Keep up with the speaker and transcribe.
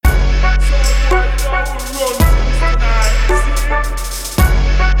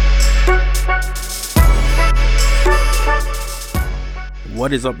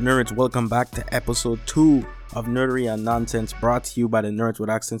What is up, nerds? Welcome back to episode 2 of Nerdery and Nonsense, brought to you by the Nerds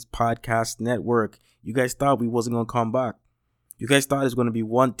with Accents podcast network. You guys thought we wasn't going to come back. You guys thought it was going to be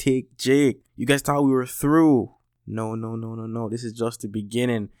one take Jake. You guys thought we were through. No. This is just the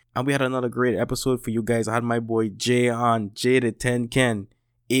beginning. And we had another great episode for you guys. I had my boy Jay on, Jay the 10 Ken,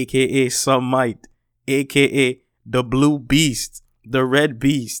 aka Some Might, aka the Blue Beast, the Red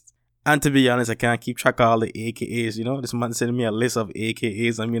Beast. And to be honest, I can't keep track of all the AKAs, you know? This man sending me a list of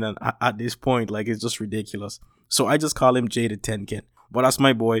AKAs. I mean, at this point, like, it's just ridiculous. So I just call him Jay the 10 Ken. But that's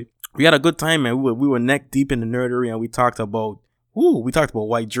my boy. We had a good time, man. We were neck deep in the nerdery, and we talked about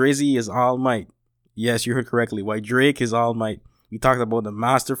why Drizzy is All Might. Yes, you heard correctly. Why Drake is All Might. We talked about the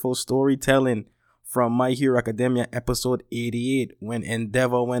masterful storytelling from My Hero Academia episode 88 when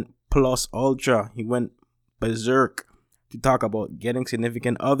Endeavor went plus ultra. He went berserk. To talk about getting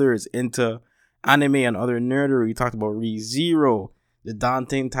significant others into anime and other nerdery. We talked about ReZero, the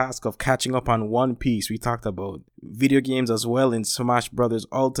daunting task of catching up on One Piece. We talked about video games as well in Smash Bros.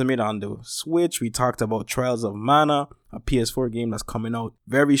 Ultimate on the Switch. We talked about Trials of Mana, a PS4 game that's coming out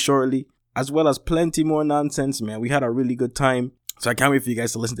very shortly, as well as plenty more nonsense, man. We had a really good time. So I can't wait for you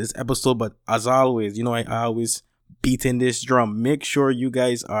guys to listen to this episode. But as always, you know, I always beat in this drum. Make sure you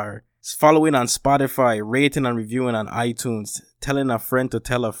guys are following on Spotify, rating and reviewing on iTunes, telling a friend to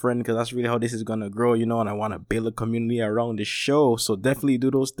tell a friend, because that's really how this is going to grow, you know, and I want to build a community around the show. So definitely do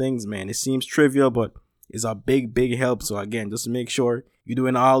those things, man. It seems trivial, but it's a big help. So again, just make sure you're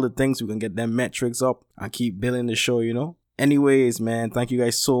doing all the things so we can get them metrics up and keep building the show, you know. Anyways, man, thank you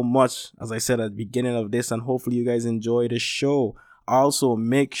guys so much, as I said at the beginning of this, and hopefully you guys enjoy the show. Also,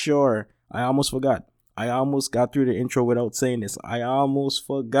 make sure, I almost got through the intro without saying this. I almost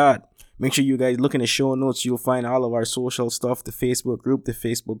forgot. Make sure you guys look in the show notes. You'll find all of our social stuff, the Facebook group, the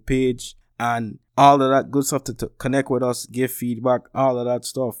Facebook page, and all of that good stuff to connect with us, give feedback, all of that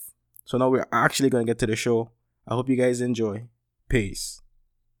stuff. So now we're actually going to get to the show. I hope you guys enjoy. Peace.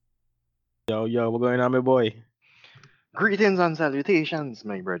 Yo, what's going on, my boy? Greetings and salutations,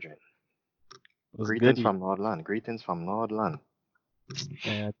 my brethren. Greetings good? from Nordland.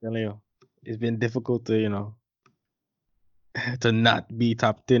 Yeah, I tell you, it's been difficult to, you know, to not be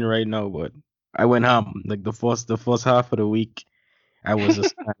top 10 right now, but I went home like the first half of the week. I was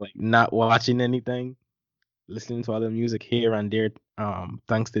just like not watching anything, listening to all the music here and there,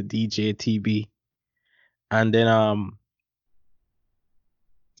 thanks to DJ TB. And then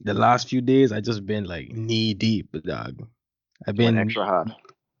the last few days I just been like knee deep, dog. I've been extra hard.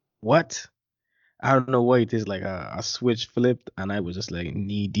 What? I don't know what it is, like a switch flipped and I was just like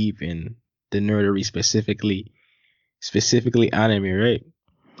knee deep in the nerdery, specifically anime, right?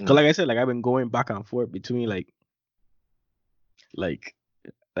 Because like I said, like I've been going back and forth between like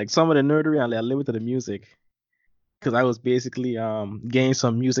some of the nerdery and like limited the music, because I was basically getting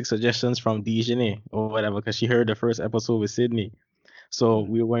some music suggestions from Dejane or whatever, because she heard the first episode with Sydney, so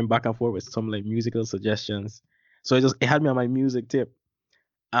we were going back and forth with some like musical suggestions. So it had me on my music tip,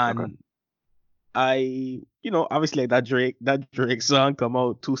 and Okay. I, you know, obviously like that Drake song come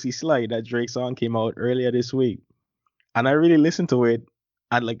out, 2C Slide, that Drake song came out earlier this week. And I really listened to it,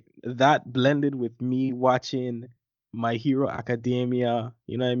 and like that blended with me watching My Hero Academia,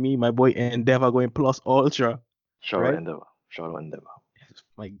 you know what I mean? My boy Endeavor going plus ultra. Shout right? out Endeavor.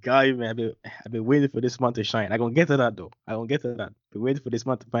 My guy, man, I've been waiting for this month to shine. I'm gonna get to that though. Been waiting for this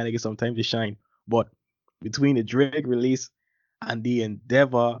month to finally get some time to shine. But between the Drake release and the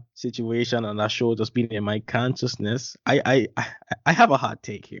Endeavor situation and that show just being in my consciousness, I have a hot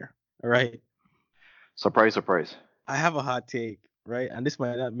take here. All right. Surprise. I have a hot take, right? And this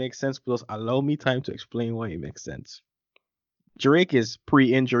might not make sense, but just allow me time to explain why it makes sense. Drake is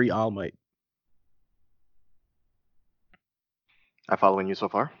pre-injury All Might. I following you so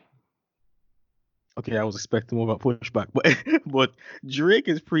far? Okay, I was expecting more of a pushback, but Drake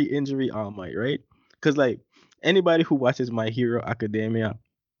is pre-injury All Might, right? Because like anybody who watches My Hero Academia,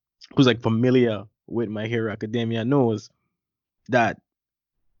 who's like familiar with My Hero Academia, knows that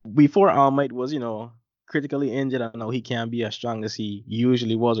before All Might was, you know, critically injured and now he can't be as strong as he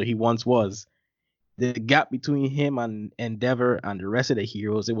usually was or he once was, the gap between him and Endeavor and the rest of the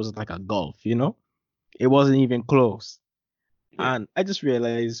heroes, it was like a gulf, you know? It wasn't even close. Yeah. And I just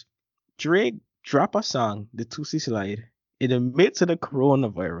realized Drake dropped a song, the 2C Slide, in the midst of the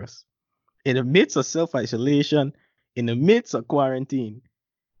coronavirus, in the midst of self-isolation, in the midst of quarantine.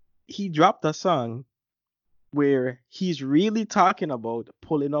 He dropped a song where he's really talking about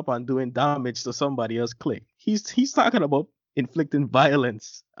pulling up and doing damage to somebody else's clique. He's talking about inflicting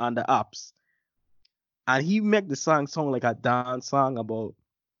violence on the apps. And he make the song sound like a dance song about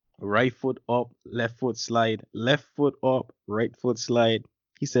right foot up, left foot slide, left foot up, right foot slide,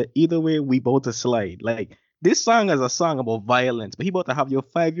 He said, either way, we both to slide. Like, this song is a song about violence, but he about to have your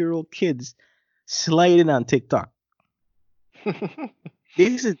 5-year-old kids sliding on TikTok.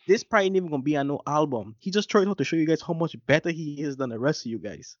 This probably ain't even gonna be on no album. He just tried out to show you guys how much better he is than the rest of you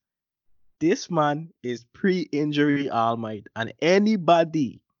guys. This man is pre-injury All Might, and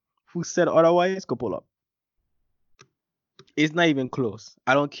anybody who said otherwise could pull up. It's not even close.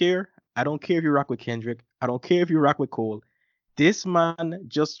 I don't care. I don't care if you rock with Kendrick. I don't care if you rock with Cole. This man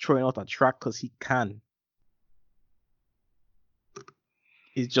just throwing out a track because he can.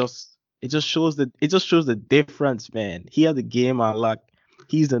 It just shows the difference, man. He has the game on lock.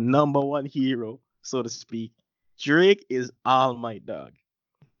 He's the number one hero, so to speak. Drake is All Might, dog.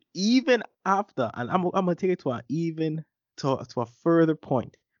 Even after, and I'm gonna take it to a further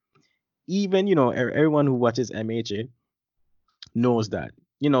point. Even everyone who watches MHA knows that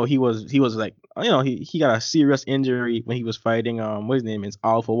he was like he got a serious injury when he was fighting what his name is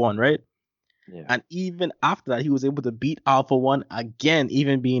Alpha One, right? Yeah. And even after that, he was able to beat Alpha One again,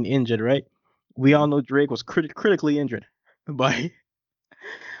 even being injured, right? We all know Drake was critically injured by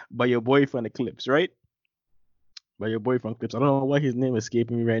your boy from the Clips, right? By your boy from Clips. I don't know why his name is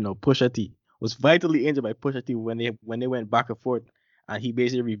escaping me right now. Pusha T was vitally injured by Pusha T when they went back and forth, and he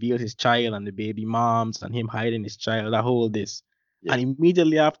basically revealed his child and the baby moms and him hiding his child. That whole this, Yeah. and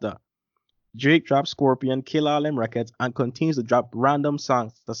immediately after, Drake dropped Scorpion, Kill All Them Records, and continues to drop random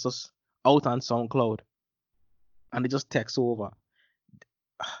songs that's just out on SoundCloud, and it just takes over.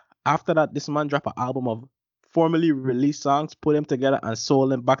 After that, this man dropped an album of formerly released songs, put them together, and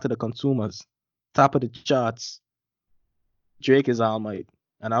sold them back to the consumers. Top of the charts. Drake is All Might.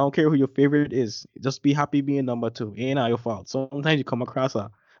 And I don't care who your favorite is. Just be happy being number two. It ain't all your fault. Sometimes you come across a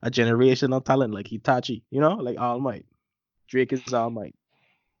generational talent like Hitachi, like All Might. Drake is All Might.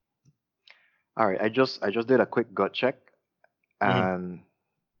 All right. I just did a quick gut check, and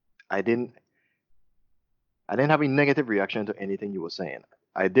I didn't have a negative reaction to anything you were saying.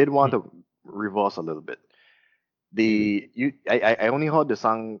 I did want to reverse a little bit. I only heard the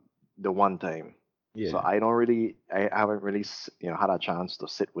song the one time. Yeah. So I haven't really had a chance to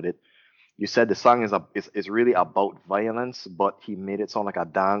sit with it. You said the song is really about violence, but he made it sound like a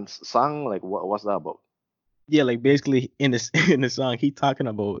dance song. Like what's that about? Yeah, like basically in this in the song, he's talking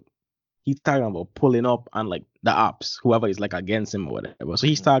about pulling up on like the ops, whoever is like against him or whatever. So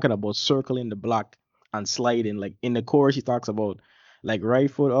he's talking about circling the block and sliding. Like in the chorus, he talks about like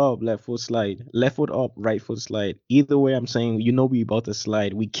right foot up, left foot slide, left foot up, right foot slide. Either way, I'm saying we about to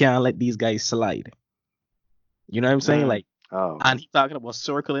slide. We can't let these guys slide. You know what I'm saying? Like, and he's talking about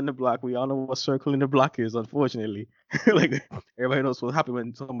circling the block. We all know what circling the block is, unfortunately. Like everybody knows what happens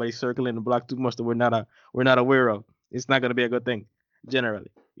when somebody's circling the block too much that we're not aware of. It's not gonna be a good thing, generally.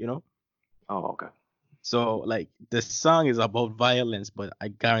 Oh, okay. So like the song is about violence, but I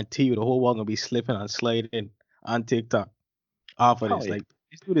guarantee you the whole world gonna be slipping and sliding on TikTok off of this. Yeah. Like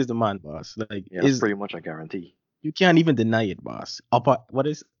this dude is the man, boss. Like it's pretty much a guarantee. You can't even deny it, boss. What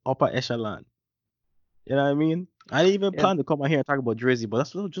is upper echelon? You know what I mean? I didn't even plan to come out here and talk about Drizzy, but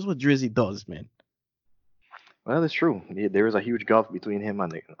that's just what Drizzy does, man. Well, it's true. There is a huge gulf between him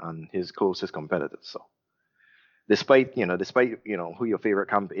and his closest competitors. So, despite who your favorite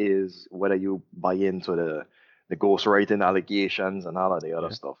camp is, whether you buy into the ghostwriting allegations and all of the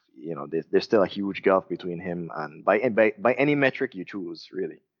other stuff, there's still a huge gulf between him and by any metric you choose,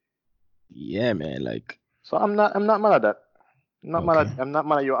 really. Yeah, man. Like, so I'm not mad at that. I'm not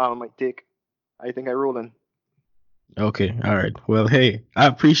mad at your All Might take. I think I roll in. Okay, all right. Well, hey, I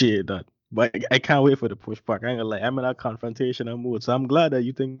appreciate that, but I can't wait for the pushback. I ain't gonna lie, I'm in a confrontational mood, so I'm glad that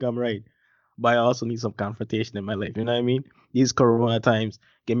you think I'm right. But I also need some confrontation in my life. You know what I mean? These Corona times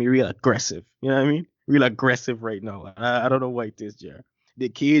get me real aggressive. You know what I mean? Real aggressive right now. I don't know why it is, Jer. The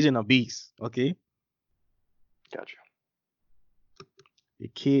Cajun a beast, okay? Gotcha. The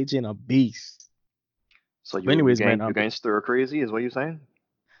Cajun a beast. So you guys stir crazy, is what you're saying?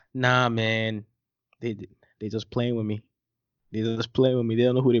 Nah, man. They just playing with me. They just playing with me. They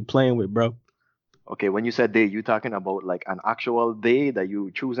don't know who they're playing with, bro. Okay, when you said they, you talking about like an actual they that you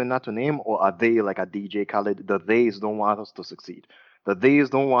choosing not to name, or are they like a DJ Khaled? The theys don't want us to succeed. The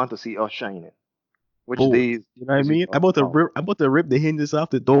theys don't want to see us shining. Which Both. days? You know what I mean? I'm about to rip the hinges off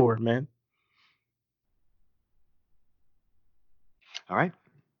the door, man. All right.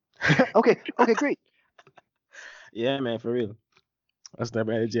 Okay, great. Yeah, man, for real. That's the type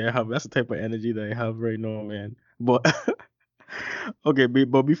of energy I have. That's the type of energy that I have right now, man. But okay,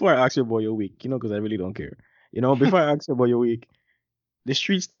 but before I ask you about your week, because I really don't care. Before I ask you about your week, the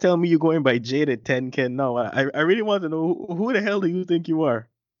streets tell me you're going by Jada 10 Ken now. I really want to know who the hell do you think you are?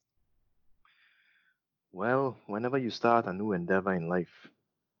 Well, whenever you start a new endeavor in life,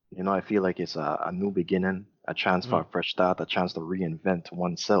 I feel like it's a new beginning, a chance for Mm. a fresh start, a chance to reinvent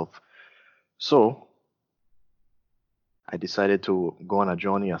oneself. So I decided to go on a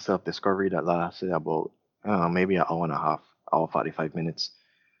journey of self-discovery that lasted about maybe an hour and a half, hour 45 minutes,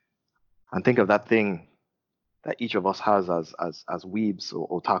 and think of that thing that each of us has as weebs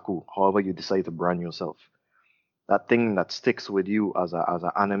or otaku, however you decide to brand yourself. That thing that sticks with you as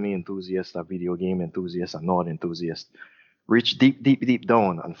an anime enthusiast, a video game enthusiast, a nerd enthusiast. Reach deep, deep, deep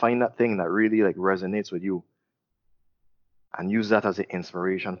down and find that thing that really like resonates with you and use that as the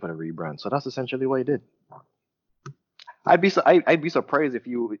inspiration for the rebrand. So that's essentially what I did. I'd be surprised if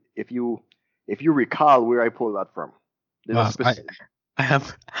you recall where I pulled that from. There's a Boss, specific. I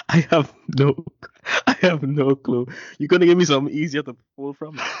have I have no I have no clue. You're gonna give me something easier to pull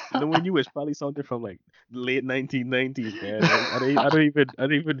from. Knowing you is probably something from like the late 1990s, man. I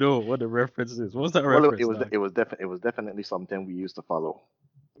don't even know what the reference is. What's that Well, it reference, was dog? it was definitely something we used to follow.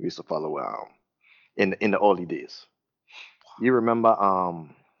 We used to follow in the early days. You remember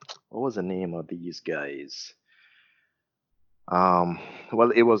what was the name of these guys? Um,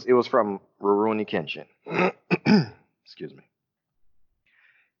 well, it was from Rurouni Kenshin. Excuse me.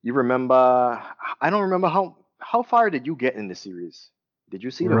 You remember? I don't remember how far did you get in the series? Did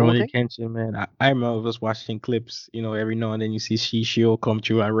you see the whole Rurouni thing? Kenshin, man. I remember just watching clips. Every now and then you see Shishio come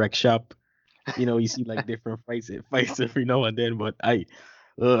through and wreck shop. You see like different fights every now and then. But I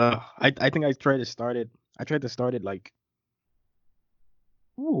think I tried to start it like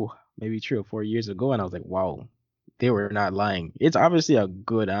ooh, maybe 3 or 4 years ago, and I was like, wow, they were not lying. It's obviously a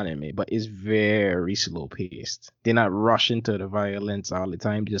good anime, but it's very slow paced. They're not rushing to the violence all the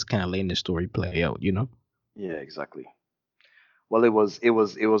time, just kind of letting the story play out. Yeah, exactly. Well, it was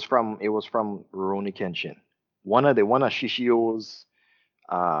from Rurouni Kenshin. One of Shishio's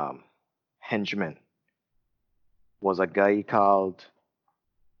um, henchmen was a guy called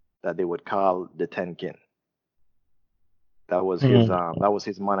that they would call the Tenkin. Mm. That was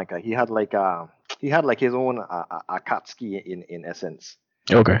his moniker. He had like his own Akatsuki in essence,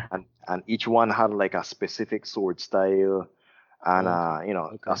 Okay. and each one had like a specific sword style and Okay.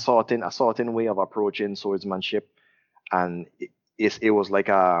 a Okay. certain way of approaching swordsmanship. And it was like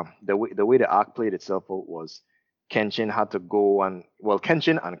the way the arc played itself out was Kenshin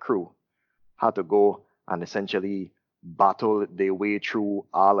and crew had to go and essentially battle their way through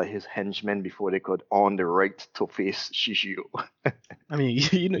all of his henchmen before they could earn the right to face Shishio. I mean,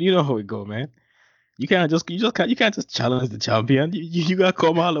 you know how it go, man. You can't just challenge the champion. You gotta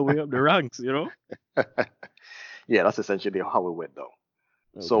come all the way up the ranks. Yeah, that's essentially how it went though.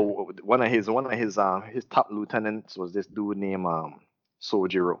 Okay. So one of his top lieutenants was this dude named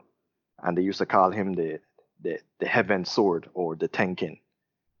Sojiro, and they used to call him the Heaven Sword or the Tenkin.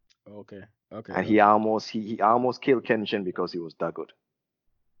 Okay. Okay. And he Okay. almost he almost killed Kenshin because he was that good.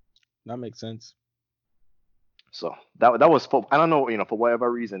 That makes sense. So that was for I don't know for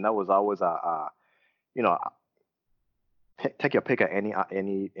whatever reason that was always you know take your pick at any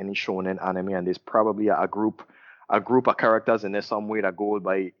shonen anime, and there's probably a group of characters in there some way that go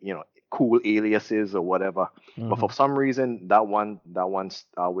by cool aliases or whatever. But for Hmm. some reason that one's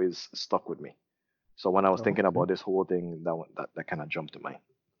always stuck with me. So when I was thinking Okay. about this whole thing, that kind of jumped to mind.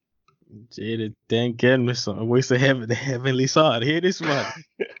 Jaded, thank goodness, son. Waste of heaven, the heavenly sword. Here this man.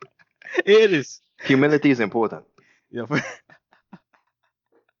 Here this. Humility is important. Yeah.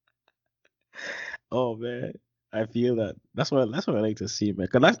 Oh man, I feel that. That's what I like to see, man.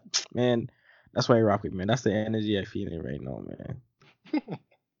 Cause that's man, that's why I rock with, man. That's the energy I feel it right now, man.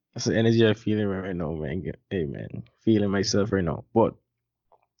 That's the energy I feel it right now, man. Hey, man, feeling myself right now. But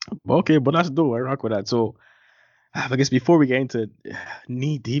okay, but that's dope. I rock with that. So I guess before we get into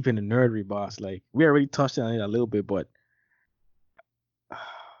knee deep in the nerdery, boss, like we already touched on it a little bit, but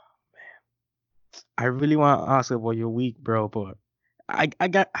I really want to ask about your week, bro. But I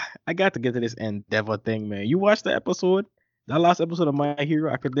got I got to get to this Endeavor thing, man. You watched the episode, that last episode of My Hero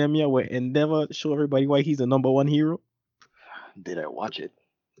Academia, where Endeavor show everybody why he's the number one hero. Did I watch it?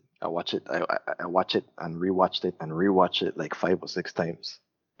 I watch it. I watch it and rewatched it and rewatched it like 5 or 6 times.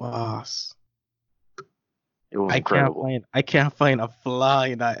 Boss, It was incredible. I can't find a flaw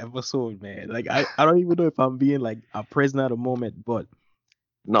in that episode, man. Like I don't even know if I'm being like a prisoner at the moment, but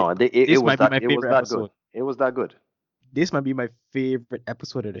No, it this was might be that my it was favorite that good. episode. It was that good. This might be my favorite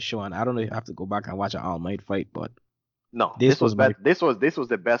episode of the show, and I don't know if I have to go back and watch an All Might fight, but No, this was my this was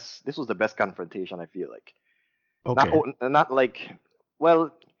the best. This was the best confrontation. I feel like okay. not like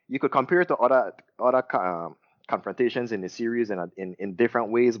well, you could compare it to confrontations in the series and in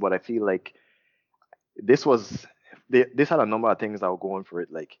different ways, but I feel like this was this had a number of things that were going for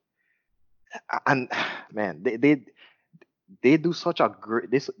it. Like and man, they do such a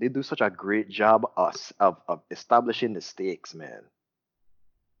great job of establishing the stakes, man.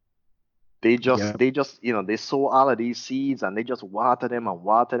 Yeah, They just they sow all of these seeds and they just water them and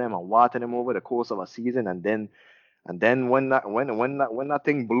water them and water them over the course of a season, and then when that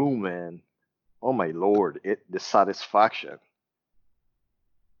thing bloom, man, oh my lord, the satisfaction.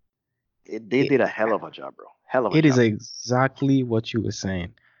 They it did a hell of a job, bro. Hell of a it is job. exactly what you were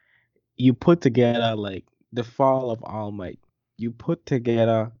saying. You put together like the fall of All Might. You put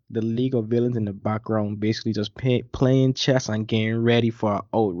together the League of Villains in the background, basically just playing chess and getting ready for an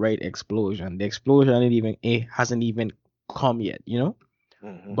outright explosion. The explosion it hasn't even come yet, you know.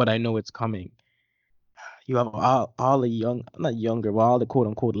 Hmm. But I know it's coming. You have all the young, not younger, but all the quote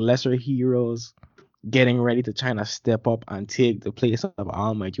unquote lesser heroes getting ready to try to step up and take the place of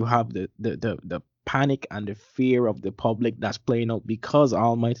All Might. You have the panic and the fear of the public that's playing out because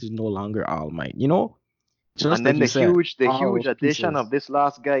All Might is no longer All Might. You know, just And like then you said, the all huge those addition of pieces. this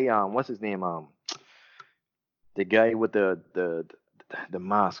last guy, what's his name? The guy with the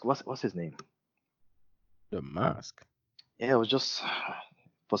mask. What's his name? The mask. Yeah, it was just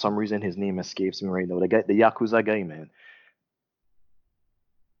for some reason his name escapes me right now. The guy, the Yakuza guy, man.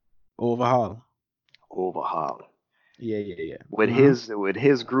 Overhaul. Overhaul. Yeah, yeah, yeah. With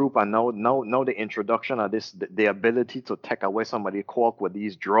his group, and now the introduction of this, the ability to take away somebody caught with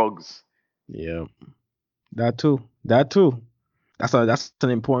these drugs. Yeah. That too. That too. That's an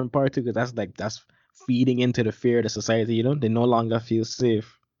important part too, because that's feeding into the fear of the society, you know? They no longer feel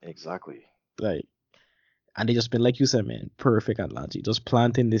safe. Exactly. Like, and they just been like you said, man, perfect analogy. Just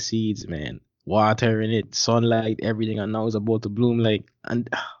planting the seeds, man. Watering it, sunlight, everything, and now it's about to bloom. Like, and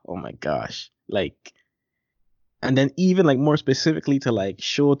oh my gosh. Like, and then even like more specifically to like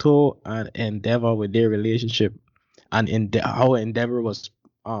Shoto and Endeavor with their relationship and how Endeavor was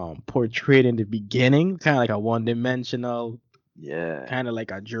portrayed in the beginning, kind of like a one-dimensional, Yeah. kind of like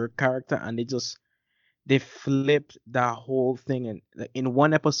a jerk character, and they flipped that whole thing and like, in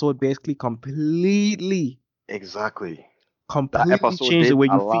one episode basically Exactly. That completely episode changed the did way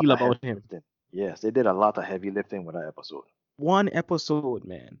a you lot feel of heavy about him. lifting. Yes, they did a lot of heavy lifting with that episode. One episode,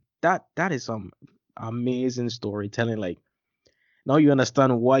 man. That is some amazing storytelling. Like now you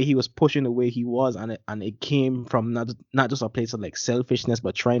understand why he was pushing the way he was, and it came from not just a place of like selfishness,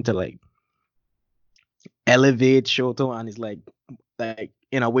 but trying to like elevate Shoto, and it's like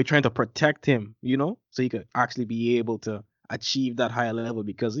in a way trying to protect him, you know, so he could actually be able to achieve that higher level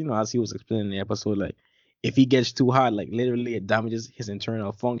because you know as he was explaining in the episode, like if he gets too hard, like literally it damages his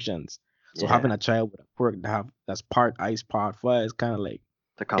internal functions. So having Yeah, a child with a quirk that's part ice, part fire is kind of like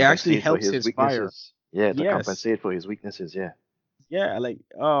to it actually compensate for helps his his fire. weaknesses. Yeah, to Yes. compensate for his weaknesses. Yeah. Yeah, like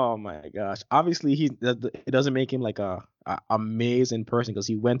oh my gosh. Obviously, it doesn't make him like a amazing person because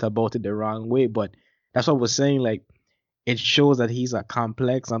he went about it the wrong way. But that's what I was saying. Like it shows that he's a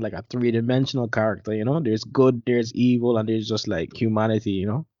complex and like a three-dimensional character. You know, there's good, there's evil, and there's just like humanity. You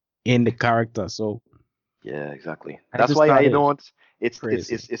know, in the character. So Yeah, exactly. I That's just why thought I it don't.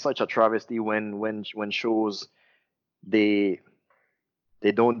 crazy. It's such a travesty when shows they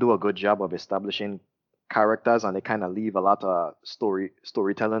they don't do a good job of establishing characters and they kind of leave a lot of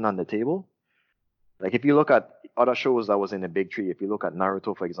storytelling on the table. Like if you look at other shows that was in the big tree, if you look at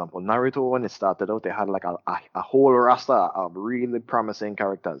Naruto, for example, Naruto when it started out, they had like a whole roster of really promising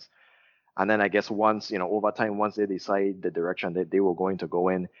characters. And then I guess once, over time, once they decide the direction that they were going to go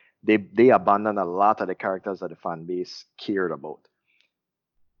in, they abandoned a lot of the characters that the fan base cared about.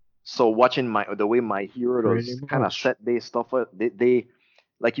 So watching the way My Hero Pretty does kind of much. set their stuff up, they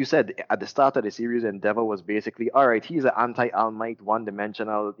like you said at the start of the series, Endeavor was basically all right. He's an anti-All Might,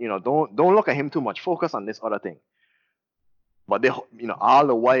 one-dimensional. Don't look at him too much. Focus on this other thing. But all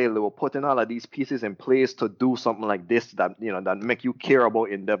the while they were putting all of these pieces in place to do something like this that make you care about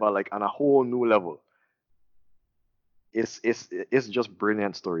Endeavor like on a whole new level. It's just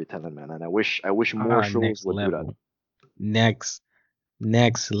brilliant storytelling, man. And I wish more shows Next would do that. level. Next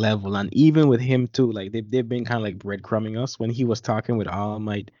next level. And even with him too, like they've been kind of like breadcrumbing us when he was talking with All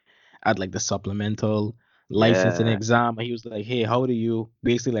Might at like the supplemental licensing Yeah, exam. He was like, "Hey, how do you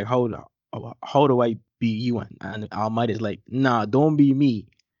basically like how do I be you?" And All Might is like, "Nah, don't be me.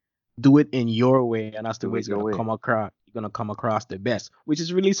 Do it in your way, and that's the do way it it's your gonna way. come across. You're gonna come across the best." Which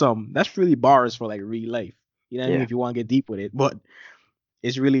is really that's really bars for like real life. You know what I mean? Yeah, If you want to get deep with it, but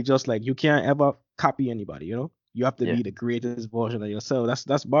it's really just like you can't ever copy anybody, you know? You have to yeah, be the greatest version of yourself.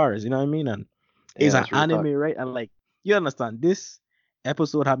 That's bars, you know what I mean? And yeah. it's an That's real talk. anime, right? And like you understand, this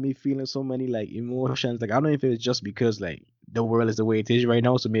episode had me feeling so many like emotions. Like I don't know if it's just because like the world is the way it is right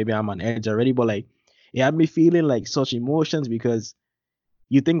now, so maybe I'm on edge already, but like it had me feeling like such emotions because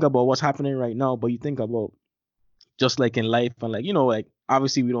you think about what's happening right now, but you think about just like in life, and like like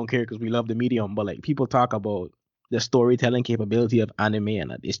obviously we don't care because we love the medium, but like people talk about the storytelling capability of anime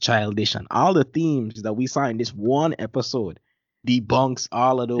and that it's childish, and all the themes that we saw in this one episode debunks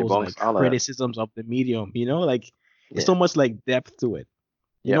all of those Debunks like all of that. criticisms of the medium. Like it's Yeah. so much like depth to it.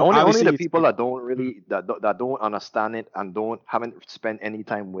 Yeah, only the Obviously people that don't mm, really that don't understand it and haven't spent any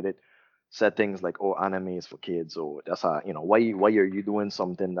time with it said things like, "Oh, anime is for kids," or "That's why are you doing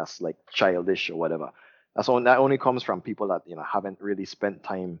something that's like childish or whatever." That only comes from people that haven't really spent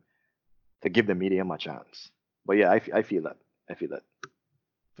time to give the medium a chance. But yeah, I feel that. I feel that.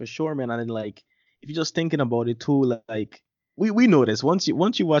 for sure, man. And then, like if you're just thinking about it too, like we know this. Once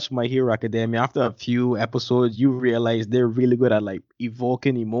you watch My Hero Academia, after a few episodes, you realize they're really good at like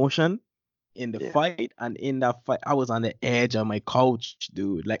evoking emotion in the Yeah, fight. And in that fight, I was on the edge of my couch,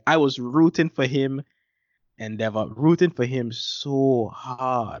 dude. Like I was rooting for him, Endeavor, rooting for him so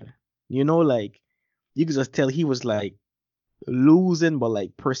hard. Like you could just tell he was like losing but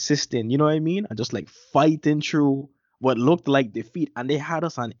like persistent, you know what I mean? And just like fighting through what looked like defeat. And they had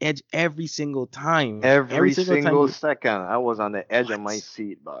us on edge every single time. Every every single time single second I was on the edge of my what?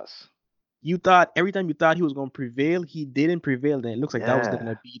 seat, boss. You thought every time you thought he was gonna prevail, he didn't prevail. Then it looks like that was Yeah,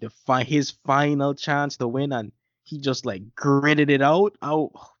 gonna be his final chance to win, and he just like gritted it out.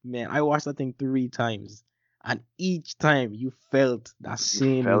 Oh man, I watched that thing 3 times, and each time you felt that you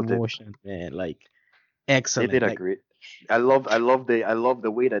same felt it. emotion, man. Like They did excellent. a Like great. I love the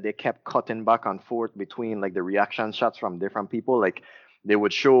way that they kept cutting back and forth between like the reaction shots from different people. Like they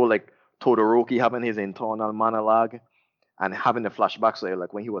would show like Todoroki having his internal monologue and having the flashbacks. So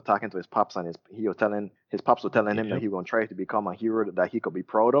like when he was talking to his pops and his pops were telling him that yep, he was gonna try to become a hero that he could be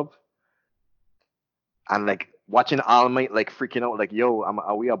proud of. And like watching All Might like freaking out, like, yo,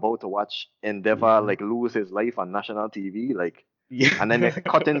 are we about to watch Endeavor yeah, like lose his life on national TV? Like, and then they yeah,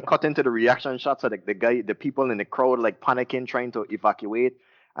 cut into the reaction shots of like the people in the crowd like panicking, trying to evacuate,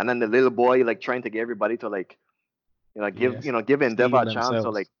 and then the little boy like trying to get everybody to like yes. give Endeavor Steel a chance. So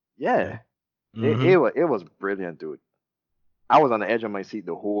like, themselves. yeah, Yeah. Mm-hmm. it was brilliant, dude. I was on the edge of my seat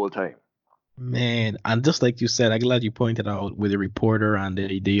the whole time. Man, and just like you said, I'm glad you pointed out with the reporter and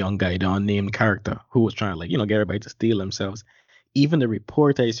the young guy, the unnamed character, who was trying to like, get everybody to steal themselves. Even the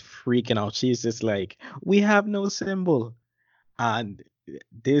reporter is freaking out. She's just like, we have no symbol. And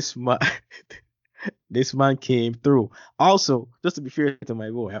this man, this man came through. Also, just to be fair to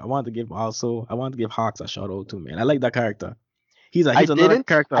my boy, I want to give Hawks a shout out too, man. I like that character. He's another I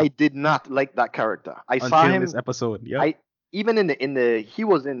character did not like that character. I saw until this him. episode. Yep. I even in the he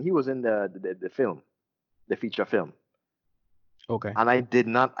was in the film, the feature film, Okay. and I did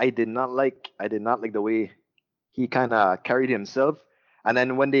not like the way he kind of carried himself. And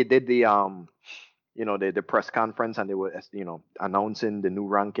then when they did the press conference and they were announcing the new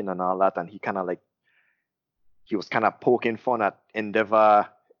ranking and all that, and he was kind of poking fun at Endeavor,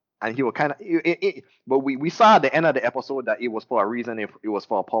 and he was kind of but we saw at the end of the episode that it was for a reason, if it was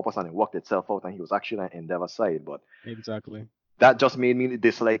for a purpose, and it worked itself out, and he was actually on Endeavor's side. But Exactly. that just made me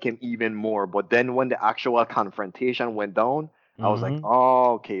dislike him even more. But then when the actual confrontation went down, I was like, Mm-hmm.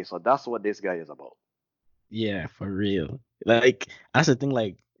 oh, okay, so that's what this guy is about. Yeah, for real. Like that's the thing.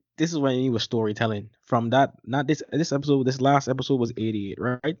 Like this is when he was storytelling. From that, not this episode. This last episode was 88,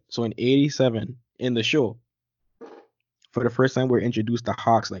 right? So in 87 in the show, for the first time, we're introduced to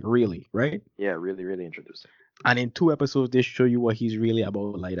Hawks, like really, right? Yeah, really, really introducing. And in 2 episodes, they show you what he's really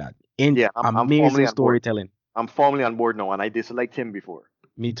about, like that. In Yeah, I'm formally amazing on board. storytelling. I'm formally on board now, and I disliked him before.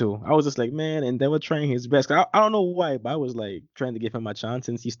 Me too. I was just like, man, and they were trying his best. I don't know why, but I was like trying to give him a chance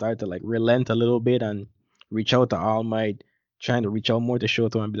since he started to like relent a little bit and reach out to All Might, trying to reach out more to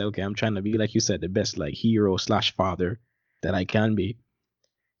Shoto and be like, okay, I'm trying to be like you said, the best like hero slash father that I can be.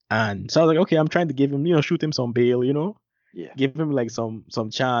 And so I was like, okay, I'm trying to give him, shoot him some bail, Yeah. give him like some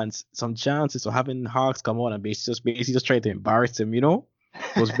chances. So having Hawks come on and basically just try to embarrass him,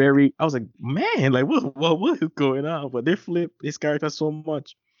 was very. I was like, man, like what is going on? But they flip his character so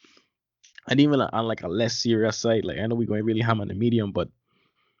much. And even on like a less serious side, like I know we're going really ham on the medium, but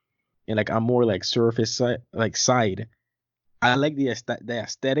in like a more like surface side, I like the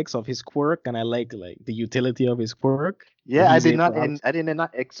aesthetics of his quirk, and I like the utility of his quirk, and Yeah, he's able to. I did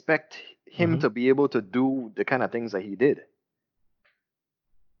not expect him Mhm. to be able to do the kind of things that he did.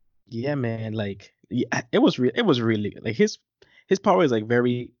 Yeah, man, like yeah, it was really like his power is like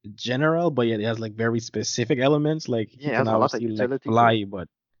very general, but yet it has like very specific elements. Like he Yeah, it can has a lot of obviously like utility to it. fly, but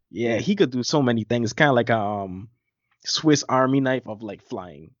yeah, Yeah. he could do so many things. Kind of like a Swiss Army knife of like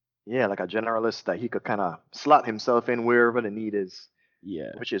flying. Yeah, like a generalist that he could kind of slot himself in wherever the need is,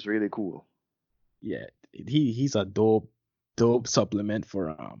 Yeah, which is really cool. yeah, he's a dope supplement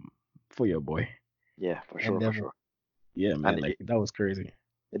for your boy Yeah, for sure, for Endeavor. sure. Yeah, And man, like that was crazy.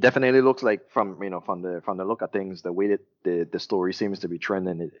 it definitely looks like from the look of things, the way that the story seems to be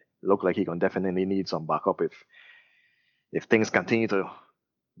trending, it look like he gonna definitely need some backup if things continue to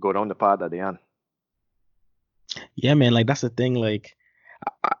go down the path that they on. Yeah, man, like that's the thing. Like,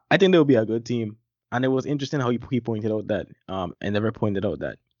 I think they'll be a good team. And it was interesting how he pointed out that and never pointed out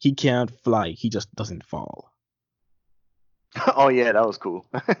that he can't fly, he just doesn't fall. Oh yeah, that was cool.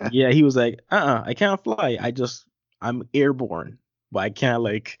 Yeah, he was like, I can't fly. I'm airborne, but I can't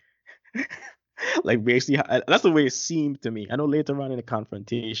like like basically that's the way it seemed to me. I know later on in the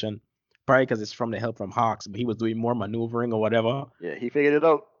confrontation, probably because it's from the help from Hawks, but he was doing more maneuvering or whatever. Yeah, he figured it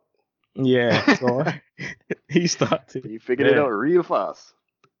out. Yeah, so he started. He figured it Yeah, out real fast.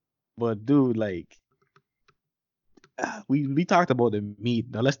 but dude, like we talked about the meat.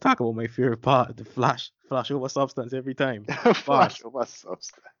 Now let's talk about my favorite part, the flash over substance every time. Flash Boss, over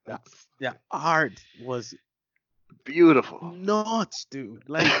substance. that the art was Beautiful. nuts, dude.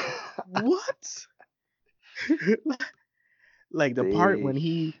 Like what? Like the part They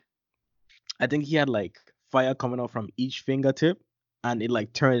when I think he had like fire coming out from each fingertip, and it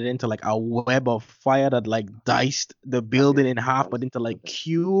like turned it into like a web of fire that like diced the yeah, building in half, that's but into like something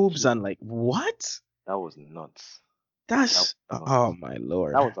cubes cute. and like what? That was nuts. That was That's oh nuts. my That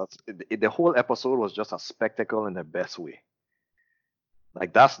lord. was the whole episode was just a spectacle in the best way.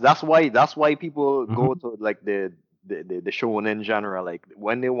 Like that's why people go Mhm. to like the shonen genre, like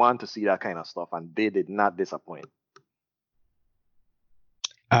when they want to see that kind of stuff, and they did not disappoint.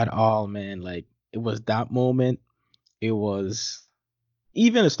 At all, man. Like it was that moment. It was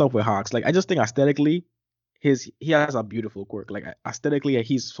even the stuff with Hawks. Like I just think aesthetically, he has a beautiful quirk. Like aesthetically,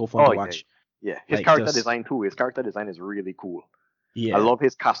 he's so fun to Oh yeah, watch. yeah. His Like character just design too. His character design is really cool. I yeah. love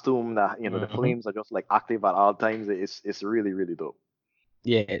his costume. That the Mhm. flames are just like active at all times. It's really really dope.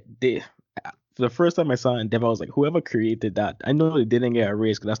 Yeah, they for the first time I saw it in Dev, I was like, whoever created that, I know they didn't get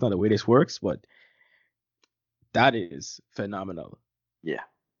erased because that's not the way this works, but that is phenomenal. Yeah,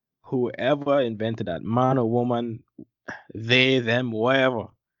 Whoever invented that, man or woman, they, them, whatever,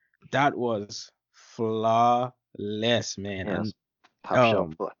 that was flawless, man. yeah. And Top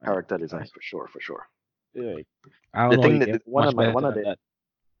shelf oh my character design gosh, for sure, for sure. like, I don't The know how thing you that get one of much my better than that.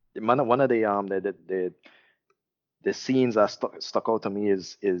 one of the scenes that stuck out to me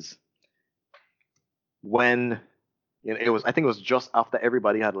is when it was, I think it was just after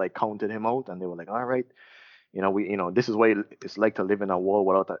everybody had like counted him out, and they were like, all right, we this is what it's like to live in a world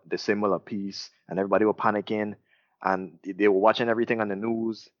without the symbol of peace, and everybody were panicking, and they were watching everything on the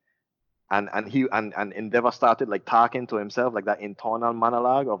news, and Endeavor started like talking to himself, like that internal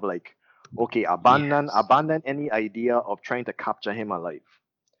monologue of like, okay, Yes. abandon any idea of trying to capture him alive.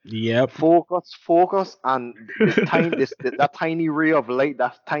 Yep. Focus on that tiny ray of light,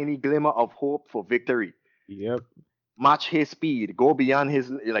 that tiny glimmer of hope for victory. Yep. Match his speed, go beyond your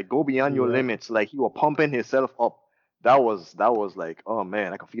Yep. limits. Like he was pumping himself up. That was like, oh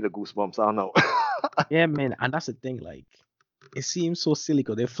man, I can feel the goosebumps. I don't know. Yeah, man. And that's the thing. Like, it seems so silly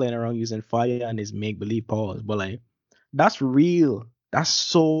because they're flying around using fire and his make believe powers, but like, that's real. That's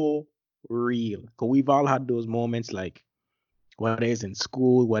so real. Because we've all had those moments, like, whether it's in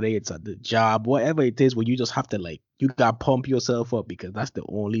school, whether it's at the job, whatever it is, where you just have to, like, you got to pump yourself up because that's the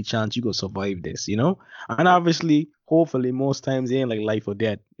only chance you can survive this, you know? And Yeah, obviously, hopefully, most times it ain't like life or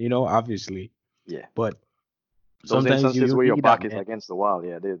death, you know, obviously. yeah. But Those sometimes instances you where your need that, back is man. against the wall,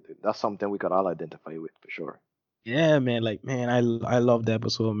 yeah, that's something we could all identify with for sure. Yeah, man. Like, man, I love the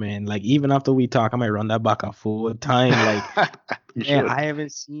episode, man. Like, even after we talk, I might run that back a full time. Like, You man, should. I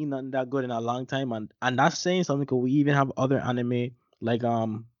haven't seen nothing that good in a long time, and that's saying something. Cause we even have other anime like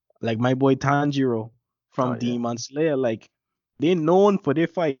like my boy Tanjiro Oh from yeah. Demon Slayer. Like, they're known for their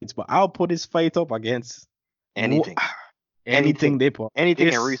fights, but I'll put his fight up against wh- Anything, anything anything, they put. anything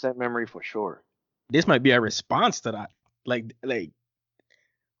in This recent memory for sure. this might be a response to that. Like,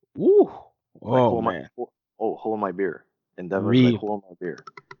 woo, Like oh man, hold my beer. Endeavor's like real hold my beer.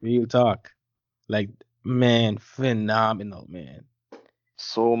 real talk. Like, man, phenomenal, man.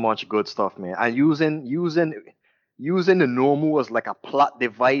 So much good stuff, man. And using the Nomu as like a plot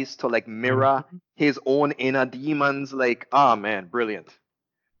device to like mirror Mhm. his own inner demons. Like, ah man, brilliant.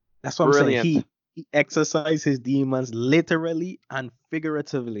 That's what I'm saying. Brilliant. He exercised his demons literally and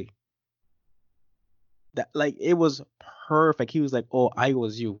figuratively. That like it was perfect. He was like, "Oh, I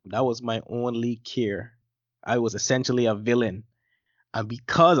was you. That was my only care. I was essentially a villain, and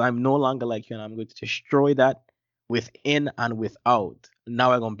because I'm no longer like you, and I'm going to destroy that within and without.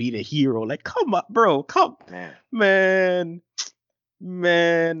 Now I'm gonna be the hero. Like, come on, bro, come, Man. man,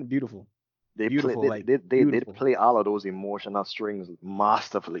 man, beautiful, They play beautiful, they, like they, they, they beautiful. play all of those emotional strings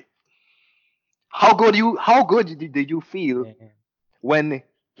masterfully. How good did you feel Man. when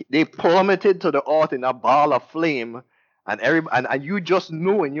they plummeted to the earth in a ball of flame, and you just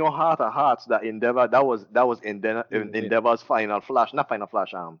knew in your heart of hearts that Endeavor that was It was it. Endeavor's final flash, not final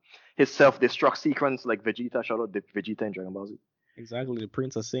flash, his self destruct sequence like Vegeta, shout out Vegeta in Dragon Ball Z. Exactly, the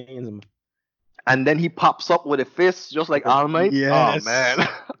Prince of Saiyans. And then he pops up with a fist just like All Might. Oh man, Yes.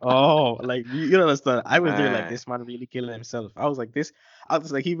 Oh, like you don't understand. I was there like man. this man really killing himself. I was like this. I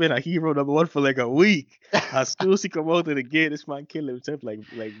was like he been a hero number one for like a week. As soon as he come out of the gate, this man killed himself like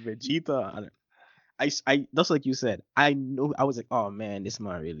Vegeta. And I that's like you said. I know. I was like, oh man, this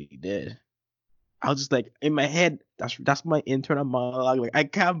man really did. I was just like in my head. That's my internal monologue. Like I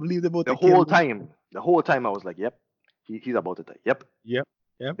can't believe they're about the to kill whole him. time, the whole time I was like, yep, he's about to die. Yep, Yep.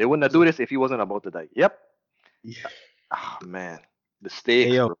 Yep. they wouldn't have do this if he wasn't about to die. Yep. Yeah. Oh man, the Hey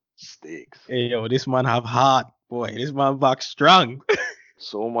stakes, yo, bro, stakes. hey yo, this man have heart, boy. This man back strong.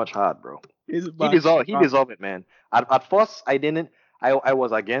 So much heart, bro. His He back deserved. He strong. deserved it, man. At first, I didn't. I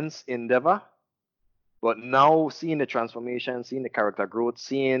was against Endeavor, but now seeing the transformation, seeing the character growth,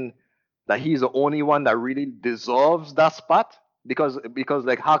 seeing that he's the only one that really deserves that spot, because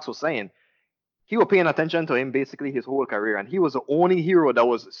like Hawks was saying, he was paying attention to him basically his whole career, and he was the only hero that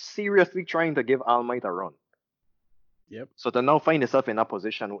was seriously trying to give All Might a run. Yep. So to now find himself in that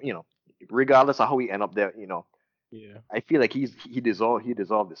position, regardless of how he end up there, Yeah. I feel like he deserved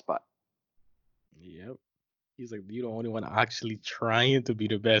the spot. Yep. He's like, you the only one actually trying to be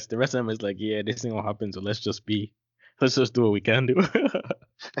the best. The rest of them is like, yeah, this ain't gonna happen, so let's just do what we can do.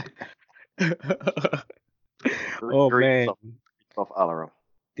 Great, Oh great man. stuff all around.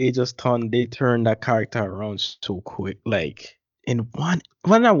 They turned that character around so quick. Like in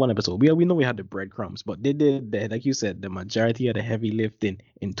not one episode. We know we had the breadcrumbs, but they did that, like you said, the majority of the heavy lifting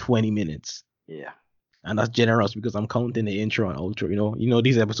in 20 minutes. Yeah, And that's generous because I'm counting the intro and outro,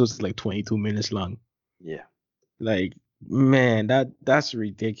 these episodes is like 22 minutes long. yeah. Like, man, that's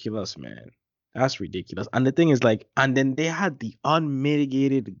ridiculous, man. That's ridiculous. And the thing is, like, and then they had the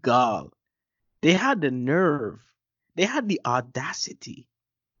unmitigated gall. They had the nerve. They had the audacity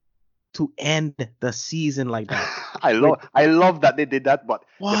to end the season like that. I With love that they did that, but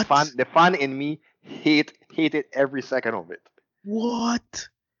the fan what? the fan in me hated every second of it. What?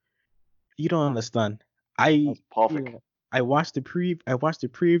 You don't understand. I, That's you perfect. know, I watched the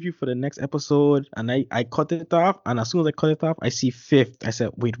preview for the next episode, and I cut it off. And as soon as I cut it off, I see fifth. I said,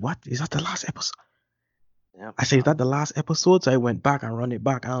 wait, what? Is that the last episode? Yeah. I said, is that the last episode? So I went back and run it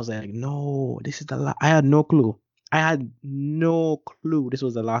back. And I was like, no, this is the last. I had no clue. I had no clue this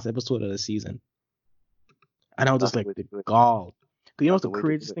was the last episode of the season. And I was That's just the like, way to the do it. gall. Because you know That's what's the the way to do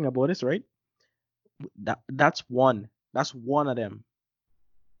craziest it. thing about this, right? That's one. That's one of them.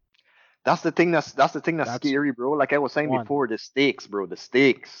 That's the thing that's That's scary, bro. Like I was saying one. before, the stakes, bro. The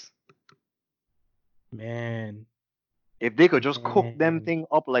stakes. Man. If they could just cook them Man. thing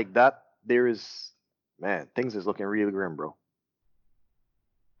up like that, man, things is looking real grim, bro.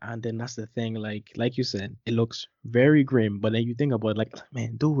 And then that's the thing, like you said, it looks very grim, but then you think about it, like,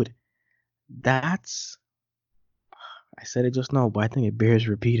 man, dude, that's I said it just now, but I think it bears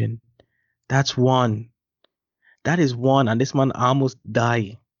repeating. That's one. That is one, and this man almost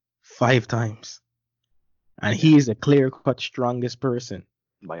died 5 times. And Yeah, he is a clear-cut strongest person.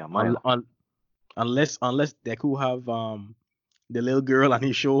 by a Un, mile. un, unless Deku have the little girl on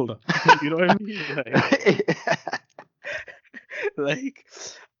his shoulder. You know what I mean? Like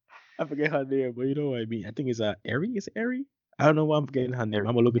I forget her name, but you know what I mean. I think it's Eri. Is it Eri? I don't know why I'm forgetting her name. I'm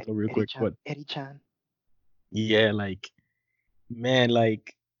gonna look it up real Eddie quick. Chan, But Eddie Chan. yeah, like man,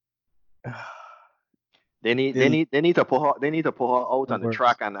 like the They need to put her out the on the worst.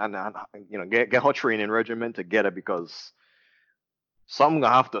 track and get her training regimen together because something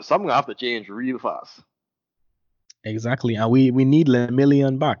gonna have to change real fast. Exactly. And we need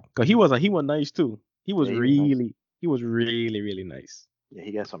Lemillion back. Cause he was nice too. Yeah, he was nice. He was really, really nice. Yeah,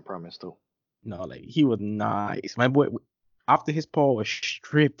 he got some promise too. No, like he was nice. My boy after his paw was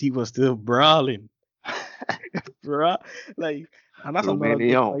stripped, he was still brawling. Bruh. Like and that's another good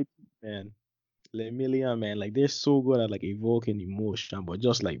Luminion. fight, man. Lemillion, man, like they're so good at like evoking emotion, but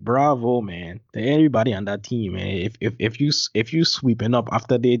just like bravo, man, to everybody on that team, man. If you sweeping up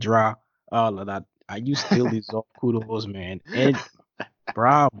after they draw all of that, you still deserve kudos, man. And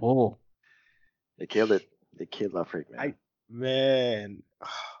bravo, They killed it. They killed that freak, I man.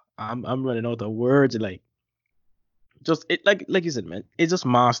 man, I'm running out of words. Like just it like you said, man, it's just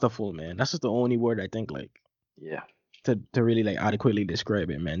masterful, man. That's just the only word I think like Yeah, to really like adequately describe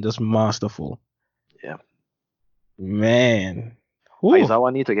it, man. Just masterful, yeah. man. Whew.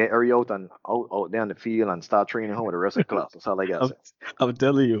 Aizawa need to get Eri out and out there on the field and start training him with the rest of the class. That's all I gotta I'm, say. I'm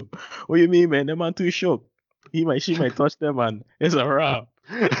telling you. What you mean, man? That man too shook. She might touch them, man. It's a wrap.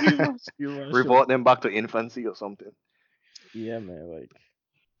 You man shook. Revert them back to infancy or something. Yeah, man. Like,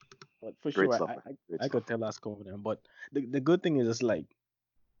 but for Great sure, stuff, man. Great I stuff. could tell that's coming in. But the good thing is, it's like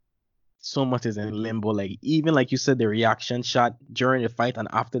so much is in limbo. Like even like you said, the reaction shot during the fight and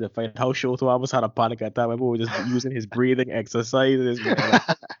after the fight, how Shoto almost had a panic attack. People were just using his breathing exercises, man. Like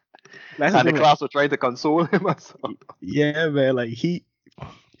that's just And the gonna like, class were trying to console him as well. yeah, man. Like he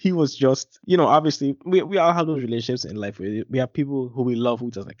was just, obviously we all have those relationships in life. We have people who we love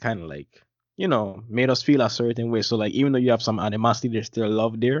who just like kind of like, made us feel a certain way. So like even though you have some animosity, there's still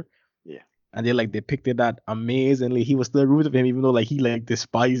love there. Yeah. And they like depicted that amazingly. He was still rooting for him, even though like he like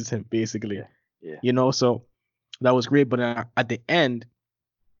despised him basically. Yeah. Yeah. So that was great. But at the end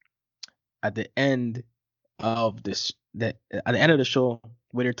of this, at the end of the show,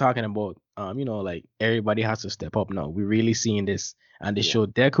 where they're talking about, like everybody has to step up now. We're really seeing this, and they Yeah. show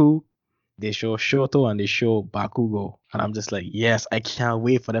Deku, they show Shoto, and they show Bakugo, and I'm just like, yes, I can't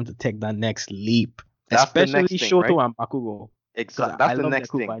wait for them to take that next leap, That's the especially next thing, right? Shoto and Bakugo, because Exactly. I That's the love next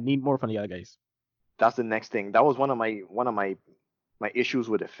Deku, but thing. I need more from the other guys. That's the next thing. That was one of my issues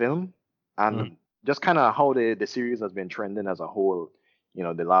with the film, Mm. and just kind of how the series has been trending as a whole.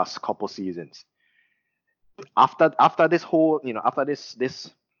 The last couple seasons. After this whole, after this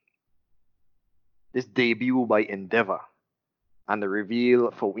debut by Endeavor and the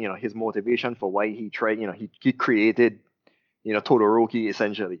reveal for his motivation for why he tried, he created, Todoroki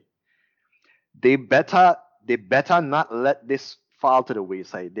essentially. They better not let this fall to the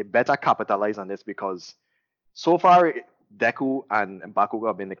wayside. They better capitalize on this because so far Deku and Bakugo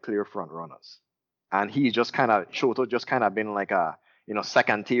have been the clear front runners, and Shoto just kind of been like a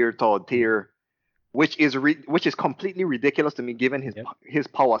second tier, third tier, which is completely ridiculous to me given Yep. his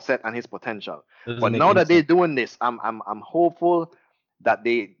power set and his potential. Doesn't But make now any that they're sense. doing this, I'm hopeful that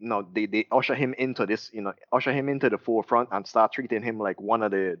they usher him into this, usher him into the forefront and start treating him like one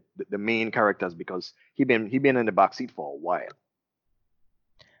of the main characters because he been in the backseat for a while.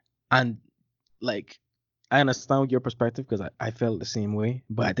 And like, I understand your perspective because I felt the same way,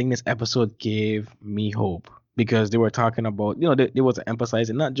 but I think this episode gave me hope because they were talking about, they was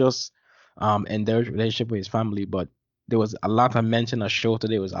emphasizing not just in their relationship with his family, but there was a lot of mention of Shoto.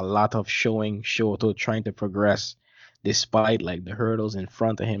 There was a lot of showing Shoto trying to progress despite like the hurdles in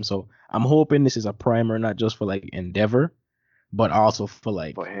front of him. So I'm hoping this is a primer not just for like Endeavor, but also for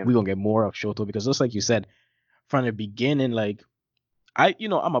like For him. we're gonna get more of Shoto because just like you said from the beginning, like I'm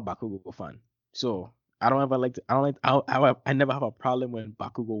a Bakugo fan, so I don't ever like to, I don't like I never have a problem when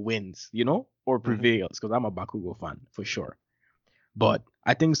Bakugo wins, or Hmm. prevails because I'm a Bakugo fan for sure. But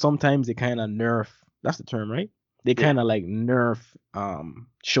I think sometimes they kind of nerf. That's the term, right? They Yeah. kind of like nerf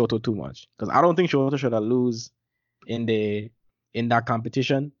Shoto too much because I don't think Shoto should have lose in that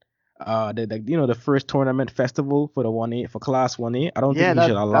competition. The first tournament festival for the 1A for class 1A. I don't think Yeah, he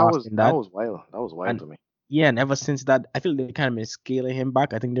should have that lost was in that that. was wild. That was wild And to me. yeah, and ever since that, I feel they kind of been scaling him